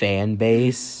fan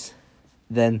base,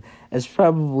 then it's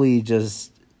probably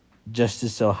just to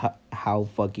show how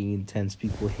fucking intense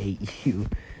people hate you.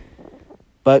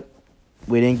 But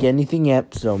we didn't get anything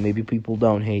yet, so maybe people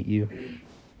don't hate you.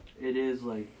 It is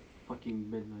like fucking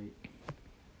midnight.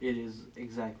 It is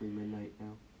exactly midnight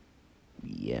now.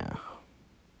 Yeah.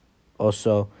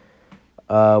 Also,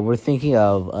 we're thinking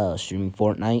of streaming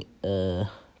Fortnite. Don't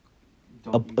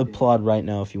you Applaud right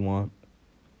now if you want.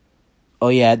 Oh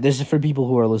yeah, this is for people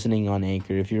who are listening on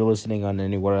Anchor. If you're listening on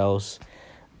anywhere else,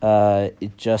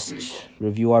 just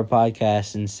review our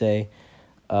podcast and say,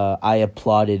 I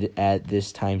applauded at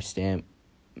this timestamp.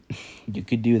 You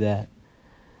could do that.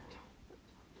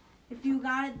 If you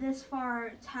got it this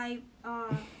far, type,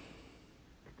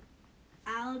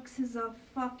 Alex is a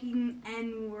fucking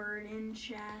N-word in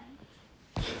chat.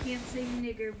 I can't say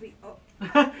nigger, oh.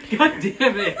 God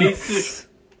damn it, Jesus.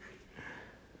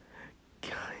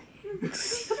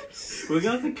 We're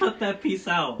going to have to cut that piece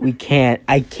out. We can't.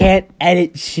 I can't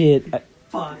edit shit.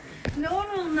 Fuck. No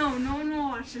one will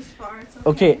watch this far. It's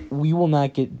Okay, we will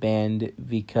not get banned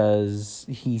because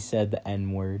he said the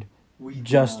N-word.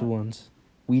 Just once.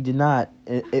 We did not.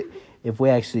 If we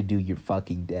actually do, you're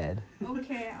fucking dead.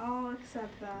 Okay, I'll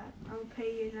accept that. I'll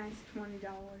pay you a nice $20.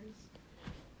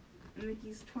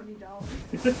 Mickey's $20.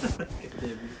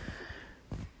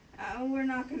 We're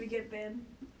not gonna get banned.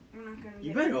 We're not gonna. You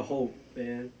get better banned. hope,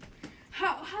 man.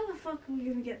 How the fuck are we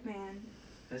gonna get banned?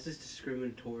 That's just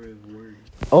discriminatory word.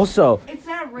 Also, It's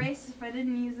not race if I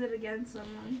didn't use it against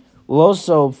someone. we'll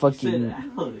also Said fucking...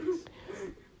 Alex.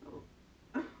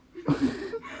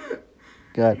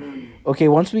 God. Okay,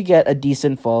 once we get a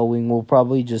decent following, we'll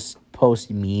probably just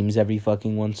post memes every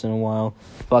fucking once in a while.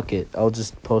 Fuck it. I'll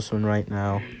just post one right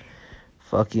now.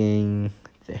 Fucking...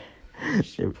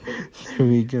 There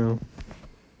we go.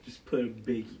 Just put a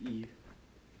big E.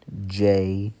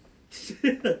 J.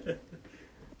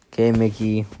 Okay,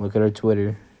 Mickey, look at our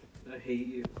Twitter. I hate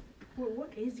you. Well,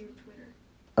 what is your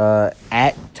Twitter?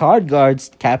 At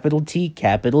Toddguards, capital T,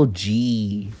 capital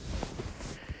G.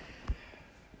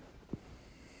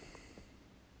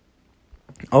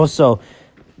 Also,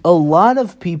 a lot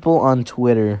of people on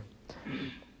Twitter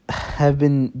have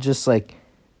been just like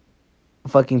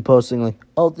fucking posting like,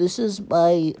 oh, this is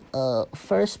my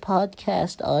first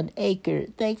podcast on Anchor.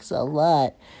 Thanks a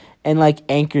lot. And like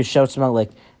Anchor shouts them out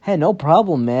like, hey, no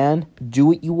problem, man. Do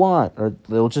what you want. Or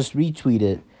they'll just retweet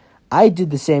it. I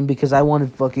did the same because I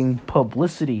wanted fucking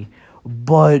publicity.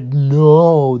 But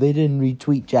no, they didn't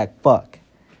retweet jack fuck.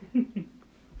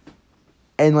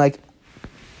 And like,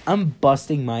 I'm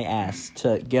busting my ass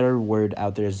to get our word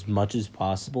out there as much as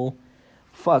possible.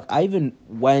 Fuck, I even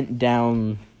went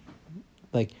down,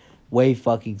 like, way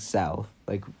fucking south.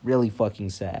 Like, really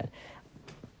fucking sad.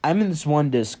 I'm in this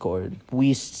one Discord,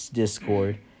 Weest's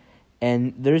Discord,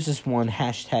 and there's this one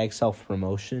hashtag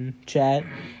self-promotion chat,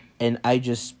 and I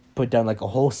just put down, like, a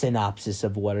whole synopsis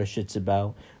of what our shit's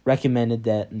about. Recommended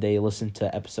that they listen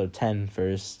to episode 10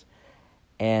 first,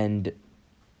 and...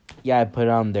 yeah, I put it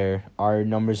on there. Our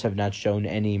numbers have not shown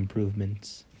any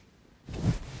improvements.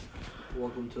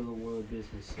 Welcome to the world of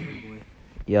business, boy.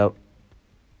 Yep.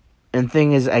 And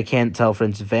thing is, I can't tell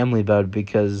friends and family about it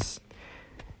because,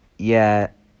 yeah,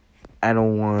 I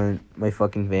don't want my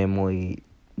fucking family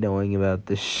knowing about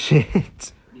this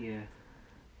shit. Yeah.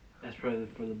 That's probably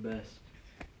for the best.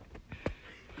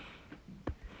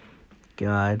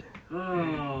 God.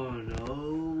 Oh,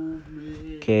 no,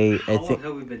 man. Okay, How I long think...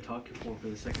 have we been talking for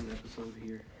the second episode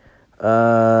here?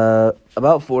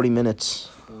 about 40 minutes.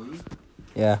 40?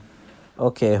 Yeah.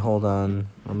 Okay, hold on.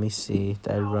 Let me see.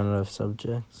 Did I run out of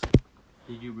subjects?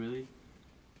 Did you really?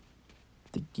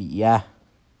 Yeah.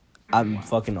 I'm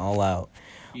fucking all out.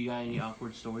 You got any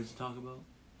awkward stories to talk about?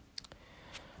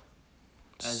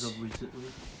 As of recently?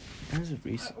 As of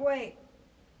recent. Wait.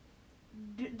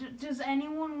 Does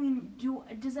anyone we know?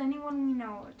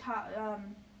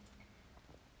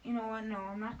 You know what? No,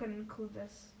 I'm not gonna include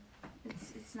this.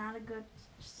 It's not a good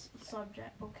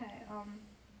subject. Okay.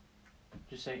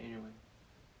 Just say it anyway.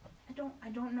 I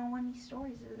don't know any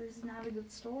stories. This is not a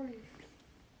good story.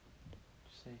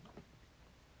 Just say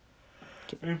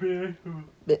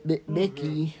it.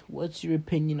 Mickey, what's your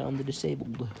opinion on the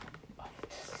disabled?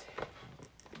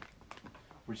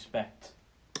 Respect.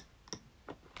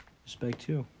 Respect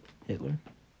who? Hitler?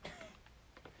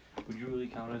 Would you really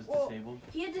count as Well, disabled?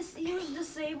 He was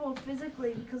disabled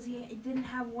physically because he didn't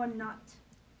have one nut.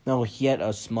 No, he had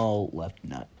a small left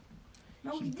nut.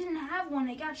 No, he didn't have one.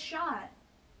 It got shot,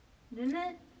 didn't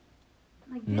it?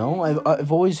 Like, No, didn't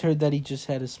I've always heard that he just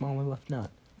had a smaller left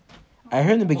nut. I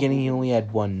heard in the beginning he only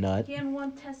had one nut. He had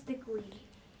one testicle.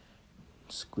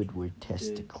 Squidward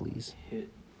testicles.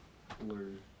 Hitler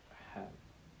have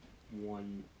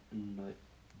one nut?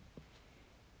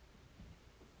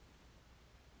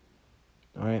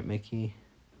 Alright, Mickey.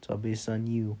 It's all based on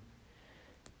you.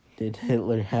 Did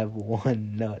Hitler have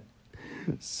one nut?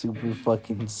 Super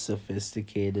fucking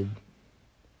sophisticated.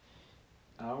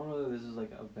 I don't know if this is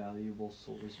like a valuable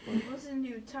source, but Listen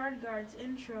to Tardguard's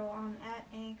intro on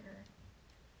 @Anchor.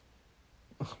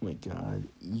 Oh my god.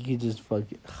 You could just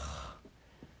fucking...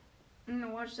 I'm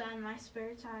gonna watch that in my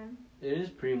spare time. it is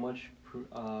pretty much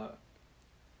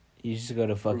You just go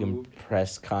to fucking Proved.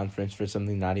 press conference for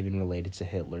something not even related to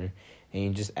Hitler. And you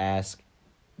just ask,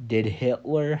 did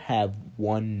Hitler have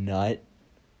one nut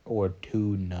or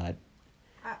two nut?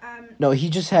 No, he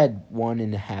just had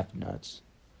 1.5 nuts.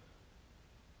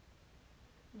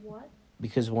 What?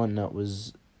 Because one nut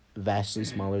was vastly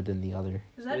smaller than the other.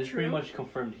 Is it that is true? pretty much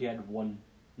confirmed he had one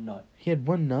nut. He had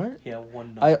one nut? He had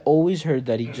one nut. I always heard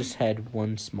that he just had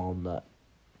one small nut.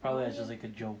 Probably that's just like a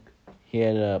joke. He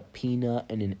had a peanut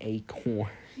and an acorn.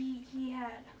 He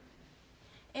had.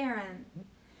 Aaron,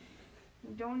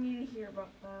 you don't need to hear about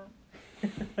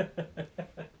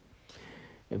that.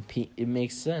 It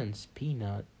makes sense.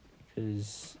 Peanut.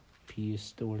 Because pea is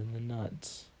stored in the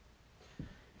nuts.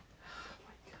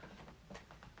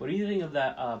 What do you think of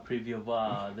that preview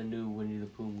of the new Winnie the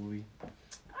Pooh movie?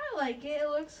 I like it. It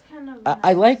looks kind of.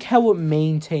 I like how it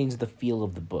maintains the feel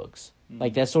of the books. Mm.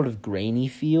 Like that sort of grainy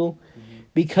feel. Mhm.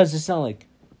 Because it's not like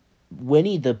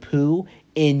Winnie the Pooh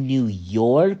in New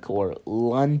York or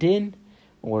London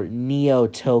or Neo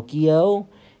Tokyo.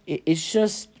 It's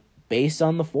just based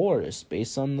on the forest,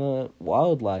 based on the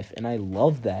wildlife. And I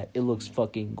love that. It looks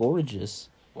fucking gorgeous.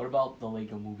 What about the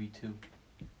Lego movie too?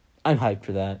 I'm hyped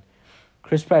for that.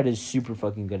 Chris Pratt is super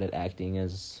fucking good at acting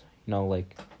as,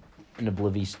 like, an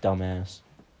oblivious dumbass.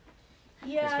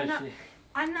 Yeah, Especially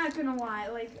I'm not gonna lie.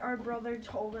 Like our brother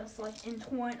told us, like in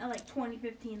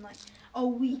 2015, like a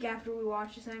week after we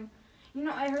watched this thing.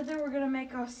 I heard they were gonna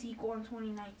make a sequel in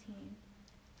 2019,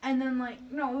 and then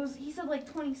he said like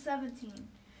 2017.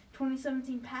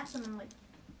 2017 passed him and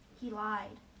he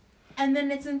lied, and then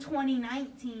it's in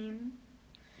 2019.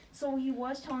 So he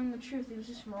was telling the truth. He was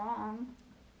just wrong.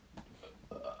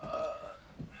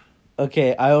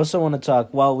 Okay, I also want to talk,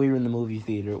 while we were in the movie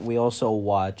theater, we also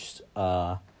watched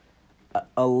a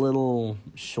little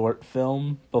short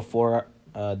film before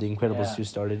The Incredibles 2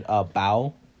 started.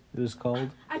 Bao, it was called.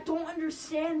 I don't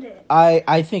understand it.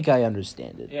 I think I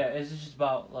understand it. yeah, it's just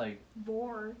about like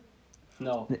Vor.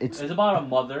 no, It's- it's about a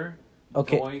mother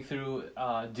Okay. going through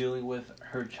dealing with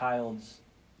her child's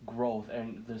growth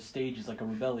and the stages, like a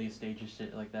rebellious stage and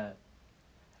shit like that.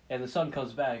 And the son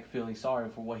comes back feeling sorry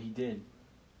for what he did.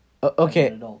 As Okay,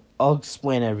 an adult. I'll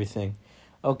explain everything.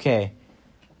 Okay.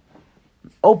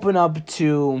 Open up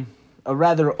to a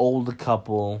rather old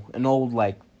couple, an old,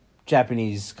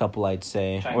 Japanese couple, I'd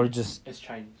say. Chinese. Or just... It's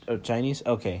Chinese. Oh, Chinese?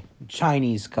 Okay.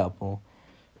 Chinese couple.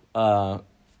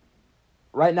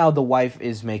 Right now, the wife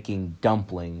is making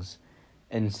dumplings.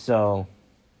 And so,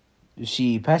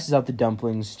 she passes out the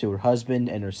dumplings to her husband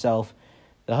and herself.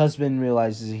 The husband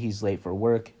realizes he's late for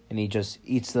work, and he just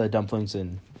eats the dumplings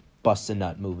and busts a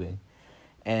nut moving.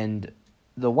 And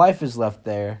the wife is left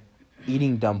there,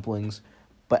 eating dumplings,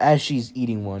 but as she's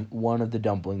eating one of the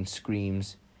dumplings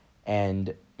screams,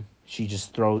 and she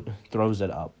just throws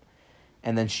it up.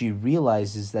 And then she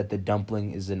realizes that the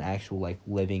dumpling is an actual,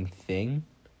 living thing.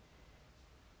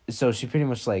 So she pretty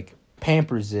much,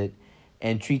 pampers it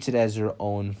and treats it as her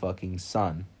own fucking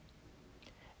son.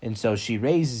 And so she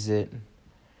raises it,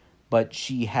 but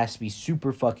she has to be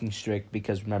super fucking strict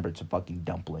because, remember, it's a fucking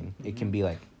dumpling. It can be,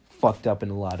 fucked up in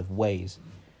a lot of ways.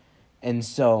 And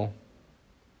so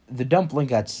the dumpling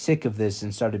got sick of this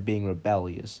and started being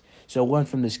rebellious. So it went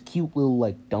from this cute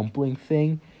little, dumpling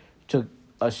thing to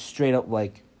a straight up,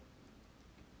 pretty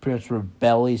much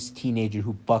rebellious teenager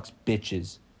who fucks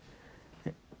bitches.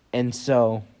 And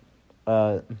so,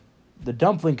 the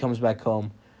dumpling comes back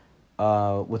home.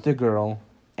 with a girl,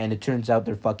 and it turns out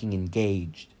they're fucking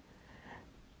engaged.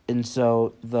 And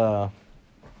so the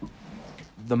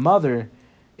mother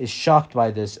is shocked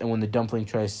by this, and when the dumpling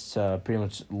tries to pretty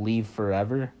much leave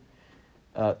forever,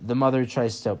 the mother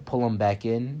tries to pull him back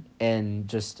in, and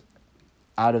just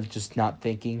out of just not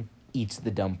thinking, eats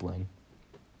the dumpling.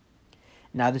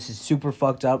 Now this is super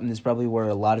fucked up, and this is probably where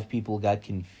a lot of people got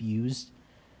confused,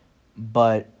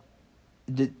 but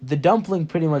the dumpling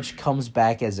pretty much comes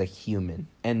back as a human,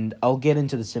 and I'll get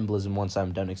into the symbolism once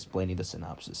I'm done explaining the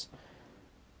synopsis.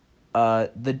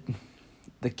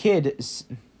 The kid,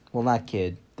 well, not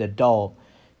kid, the adult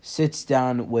sits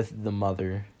down with the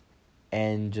mother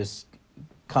and just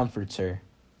comforts her.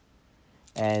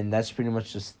 And that's pretty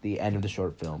much just the end of the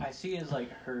short film. I see it as like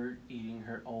her eating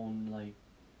her own like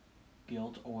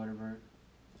guilt or whatever.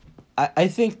 I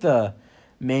think the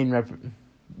main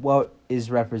what is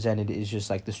represented is just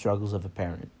like the struggles of a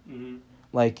parent. Mm-hmm.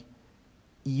 Like,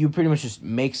 you pretty much just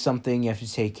make something, you have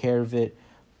to take care of it.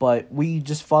 But we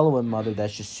just follow a mother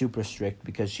that's just super strict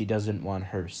because she doesn't want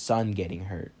her son getting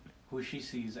hurt. Who she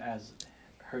sees as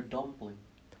her dumpling.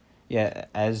 Yeah,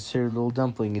 as her little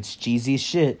dumpling. It's cheesy as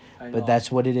shit, I know. but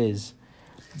that's what it is.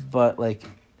 But, like,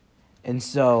 and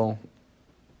so,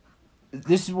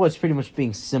 this is what's pretty much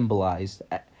being symbolized.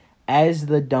 As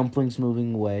the dumpling's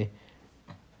moving away,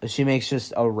 she makes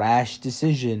just a rash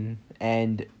decision,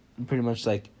 and pretty much,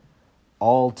 like,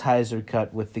 all ties are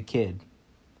cut with the kid.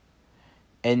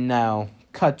 And now,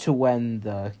 cut to when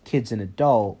the kid's an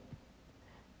adult,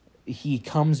 he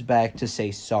comes back to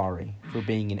say sorry for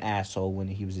being an asshole when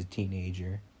he was a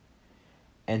teenager.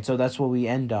 And so that's what we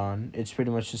end on. It's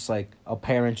pretty much just like a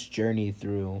parent's journey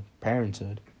through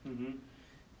parenthood. Mm-hmm.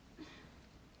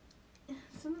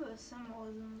 Some of the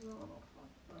symbolism is a little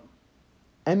fucked, though.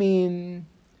 I mean,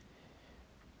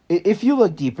 if you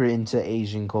look deeper into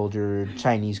Asian culture,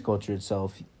 Chinese culture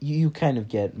itself, you kind of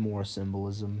get more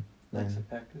symbolism That's than...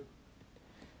 effective.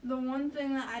 The one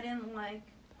thing that I didn't like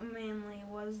mainly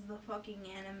was the fucking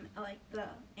the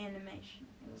animation.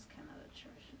 It was kind of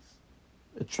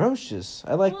atrocious. Atrocious.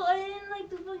 I like... Well, I didn't like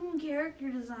the fucking character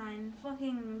design.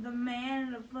 Fucking the man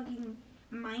in a fucking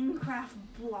Minecraft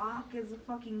block as a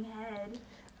fucking head.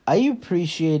 I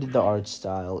appreciated the art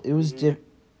style. It was Mhm.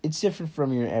 It's different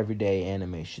from your everyday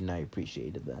animation. I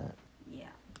appreciated that. Yeah,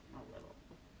 a little.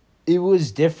 It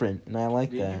was different, and I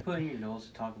like Did you that. put in your notes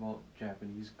to talk about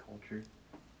Japanese culture?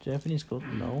 Japanese culture?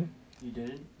 No. You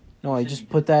didn't? No, I said just you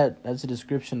put that as a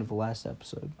description of the last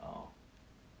episode. Oh.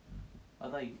 I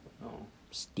thought you... Oh.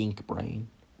 Stink brain.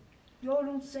 Yo,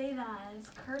 don't say that. It's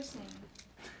cursing.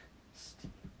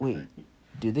 Wait,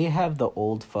 do they have the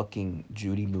old fucking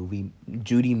Judy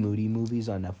Moody movies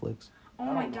on Netflix? Oh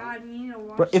I my don't know. god, we need to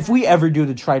watch Bro, if that. we ever do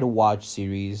the try to watch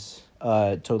series,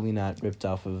 totally not ripped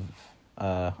off of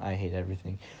I Hate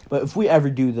Everything, but if we ever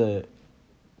do the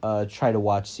try to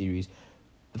watch series,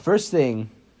 the first thing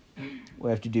we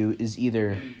have to do is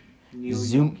either Neo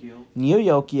Zoom- Yokio. Neo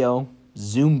Yokio,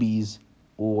 Zombies,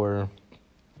 or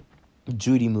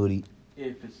Judy Moody,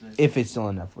 If it's there. if it's still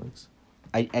on Netflix.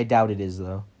 I doubt it is,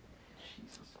 though.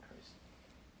 Jesus Christ.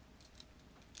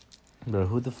 Bro,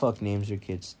 who the fuck names your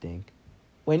kid Stink?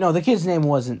 Wait, no, the kid's name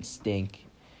wasn't Stink.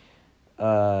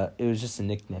 It was just a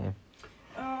nickname.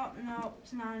 Oh, no,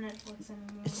 it's not on Netflix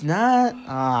anymore. It's not?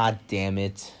 Ah, damn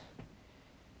it.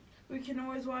 We can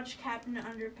always watch Captain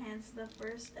Underpants, the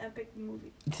first epic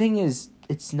movie. The thing is,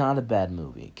 it's not a bad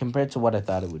movie compared to what I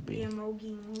thought it would The be.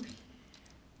 Emoji movie.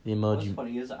 The What's emoji.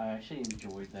 funny is I actually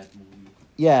enjoyed that movie.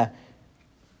 Yeah.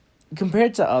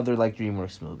 Compared to other, like,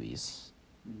 DreamWorks movies.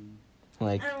 Mm.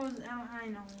 Like, I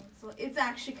know. It's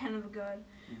actually kind of good.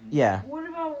 Mm-hmm. yeah. What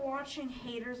about watching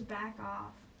Haters Back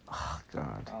Off? Oh,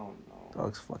 God. Oh no.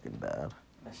 Dog's fucking bad.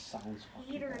 That sounds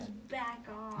fucking Haters bad. Back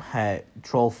Off. Hey,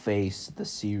 Trollface, the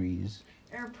series.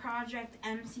 Or Project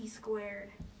MC Squared.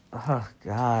 Oh,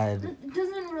 God. It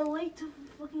doesn't relate to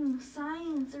fucking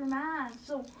science or math,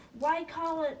 so why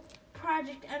call it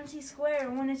Project MC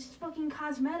Squared when it's fucking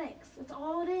cosmetics? That's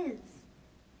all it is.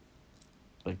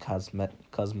 But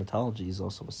cosmetology is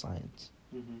also a science.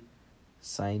 Mm-hmm.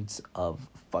 Science of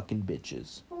fucking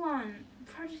bitches. Hold on.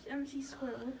 Project MC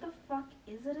Squared, what the fuck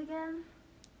is it again?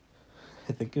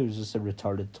 I think it was just a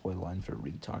retarded toy line for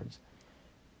retards.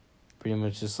 Pretty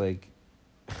much just like...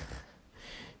 it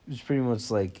was pretty much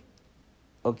like...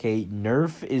 Okay,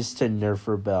 Nerf is to Nerf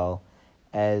Rebel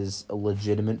as a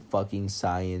legitimate fucking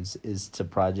science is to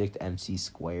Project MC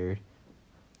Squared.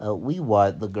 We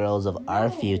want the girls of our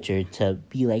No. future to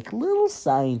be like little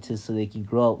scientists so they can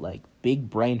grow up like big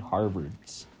brain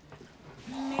Harvards.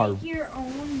 Make Harv- your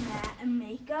own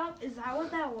makeup Is that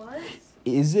what that was?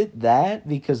 Is it that?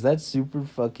 Because that's super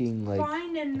fucking like.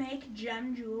 Find and make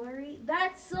gem jewelry?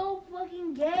 That's so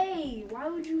fucking gay. Why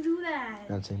would you do that?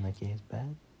 Not saying like gay is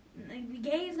bad. Like,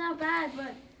 gay is not bad,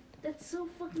 but that's so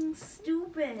fucking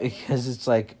stupid. Because it's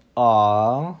like,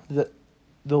 aw, the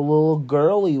little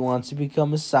girlie wants to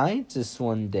become a scientist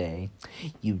one day.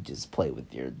 You just play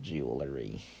with your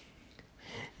jewelry.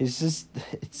 It's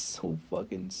so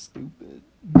fucking stupid.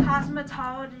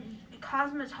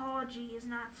 Cosmetology is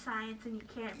not science, and you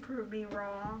can't prove me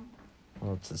wrong.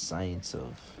 Well, it's the science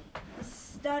of. The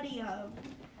study of.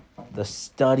 The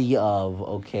study of,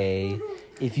 okay.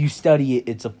 If you study it,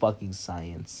 it's a fucking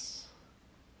science.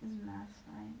 Is math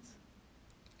science?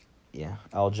 Yeah,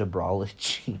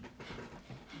 algebrology.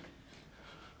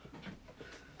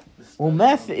 Well,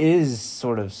 math is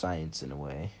sort of science in a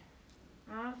way.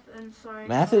 Math and science.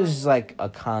 Math is like a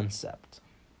concept,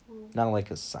 not like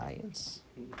a science.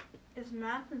 Is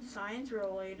math and science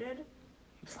related?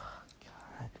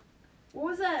 God. What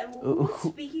was that? Who was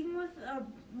speaking with?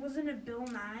 Wasn't it Bill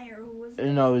Nye or who was it?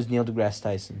 No, it was Neil deGrasse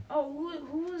Tyson. Oh,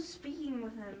 who was speaking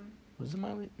with him? Was it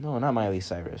Miley? No, not Miley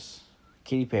Cyrus.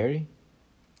 Katy Perry?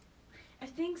 I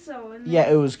think so. And Yeah,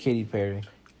 it was Katy Perry.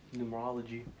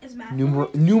 Numerology. Is math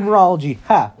Numerology.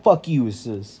 Ha! Fuck you, it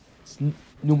says. It's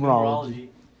numerology.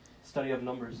 Study of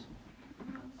numbers.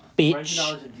 Bitch. Branch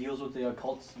knowledge that deals with the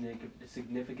occult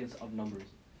significance of numbers.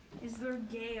 Is there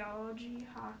gayology?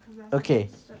 Ha, 'cause that's Okay.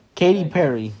 stuff. Katy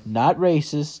Perry, not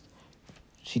racist.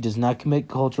 She does not commit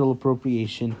cultural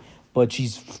appropriation, but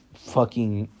she's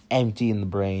fucking empty in the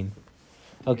brain.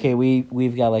 Okay,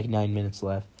 we've got like 9 minutes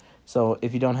left. So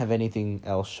if you don't have anything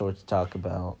else short to talk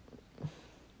about.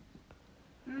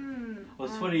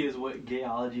 What's funny is what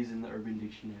gayology is in the Urban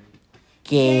Dictionary.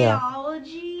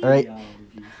 Gayology? All right.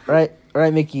 Gayology. All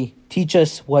right, Mickey. Teach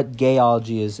us what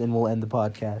gayology is, and we'll end the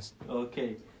podcast.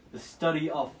 Okay. The study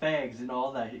of fags and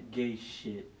all that gay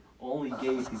shit. Only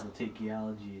gay people take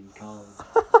gayology in college.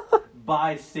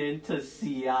 By Santa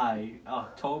CI,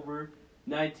 October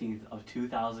 19th of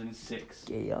 2006.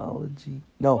 Gayology.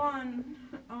 No,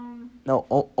 One.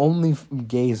 only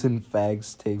gays and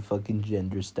fags take fucking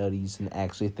gender studies and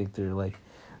actually think they're like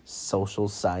social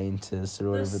scientists or The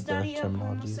whatever the study of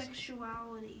terminology is.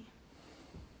 homosexuality.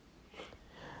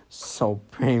 So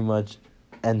pretty much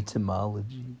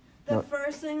entomology. The No.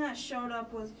 first thing that showed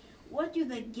up was, what do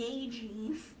the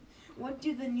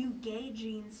new gay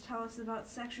genes tell us about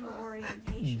sexual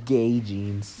orientation? Gay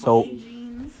jeans. Gay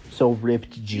genes. So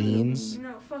ripped jeans.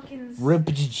 No, fucking Ripped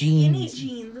skinny jeans.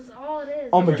 jeans. That's all it is.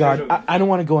 Oh my Ever god, heard of- I don't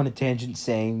want to go on a tangent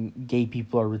saying gay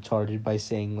people are retarded by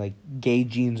saying like gay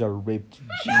jeans are ripped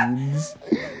jeans.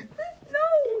 No,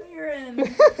 Aaron.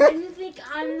 And you think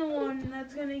I'm the one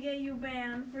that's gonna get you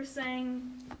banned for saying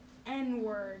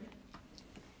N-word?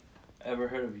 Ever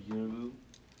heard of Uniboob?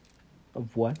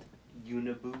 Of what?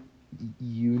 Uniboob?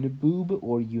 Uniboob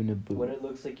or When uniboob? it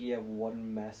looks like you have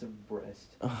one massive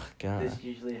breast. Oh god. This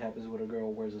usually happens when a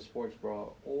girl wears a sports bra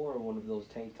or one of those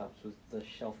tank tops with the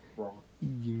shelf bra.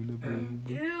 Uniboob.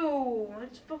 Ew,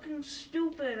 that's fucking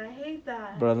stupid. I hate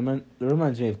that. Bro, that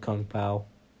reminds me of Kung Pao.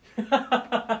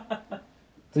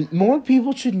 More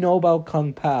people should know about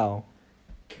Kung Pao.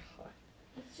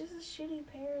 It's just a shitty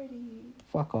parody.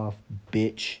 Fuck off,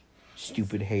 bitch.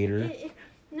 Stupid hater.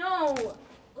 No,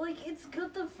 like, it's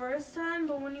good the first time,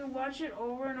 but when you watch it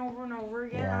over and over and over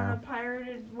again Yeah. on a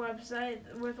pirated website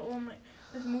with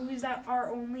with movies that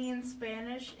are only in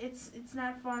Spanish, it's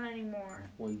not fun anymore.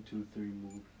 1, 2, 3,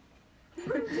 move.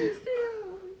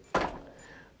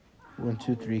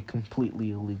 123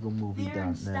 completely illegal Aaron,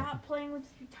 movie.net. stop playing with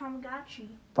your Tamagotchi.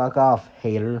 Fuck off,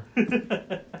 hater.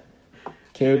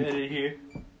 Can you edit here?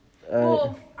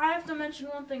 Well, I have to mention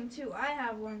one thing too. I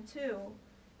have one too.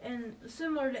 And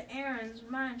similar to Aaron's,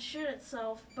 mine shit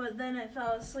itself, but then it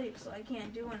fell asleep, so I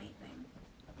can't do anything.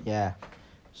 Yeah.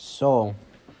 So,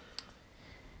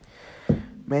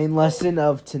 main lesson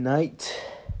of tonight.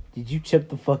 Did you chip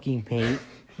the fucking paint?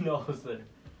 No, I was there.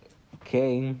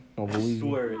 Okay, I'll I believe you.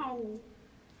 swear it. Ow.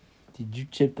 Did you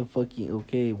chip the fucking...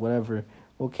 Okay, whatever.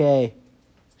 Okay.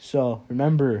 So,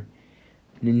 remember.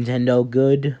 Nintendo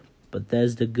good.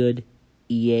 Bethesda good.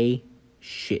 EA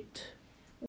shit.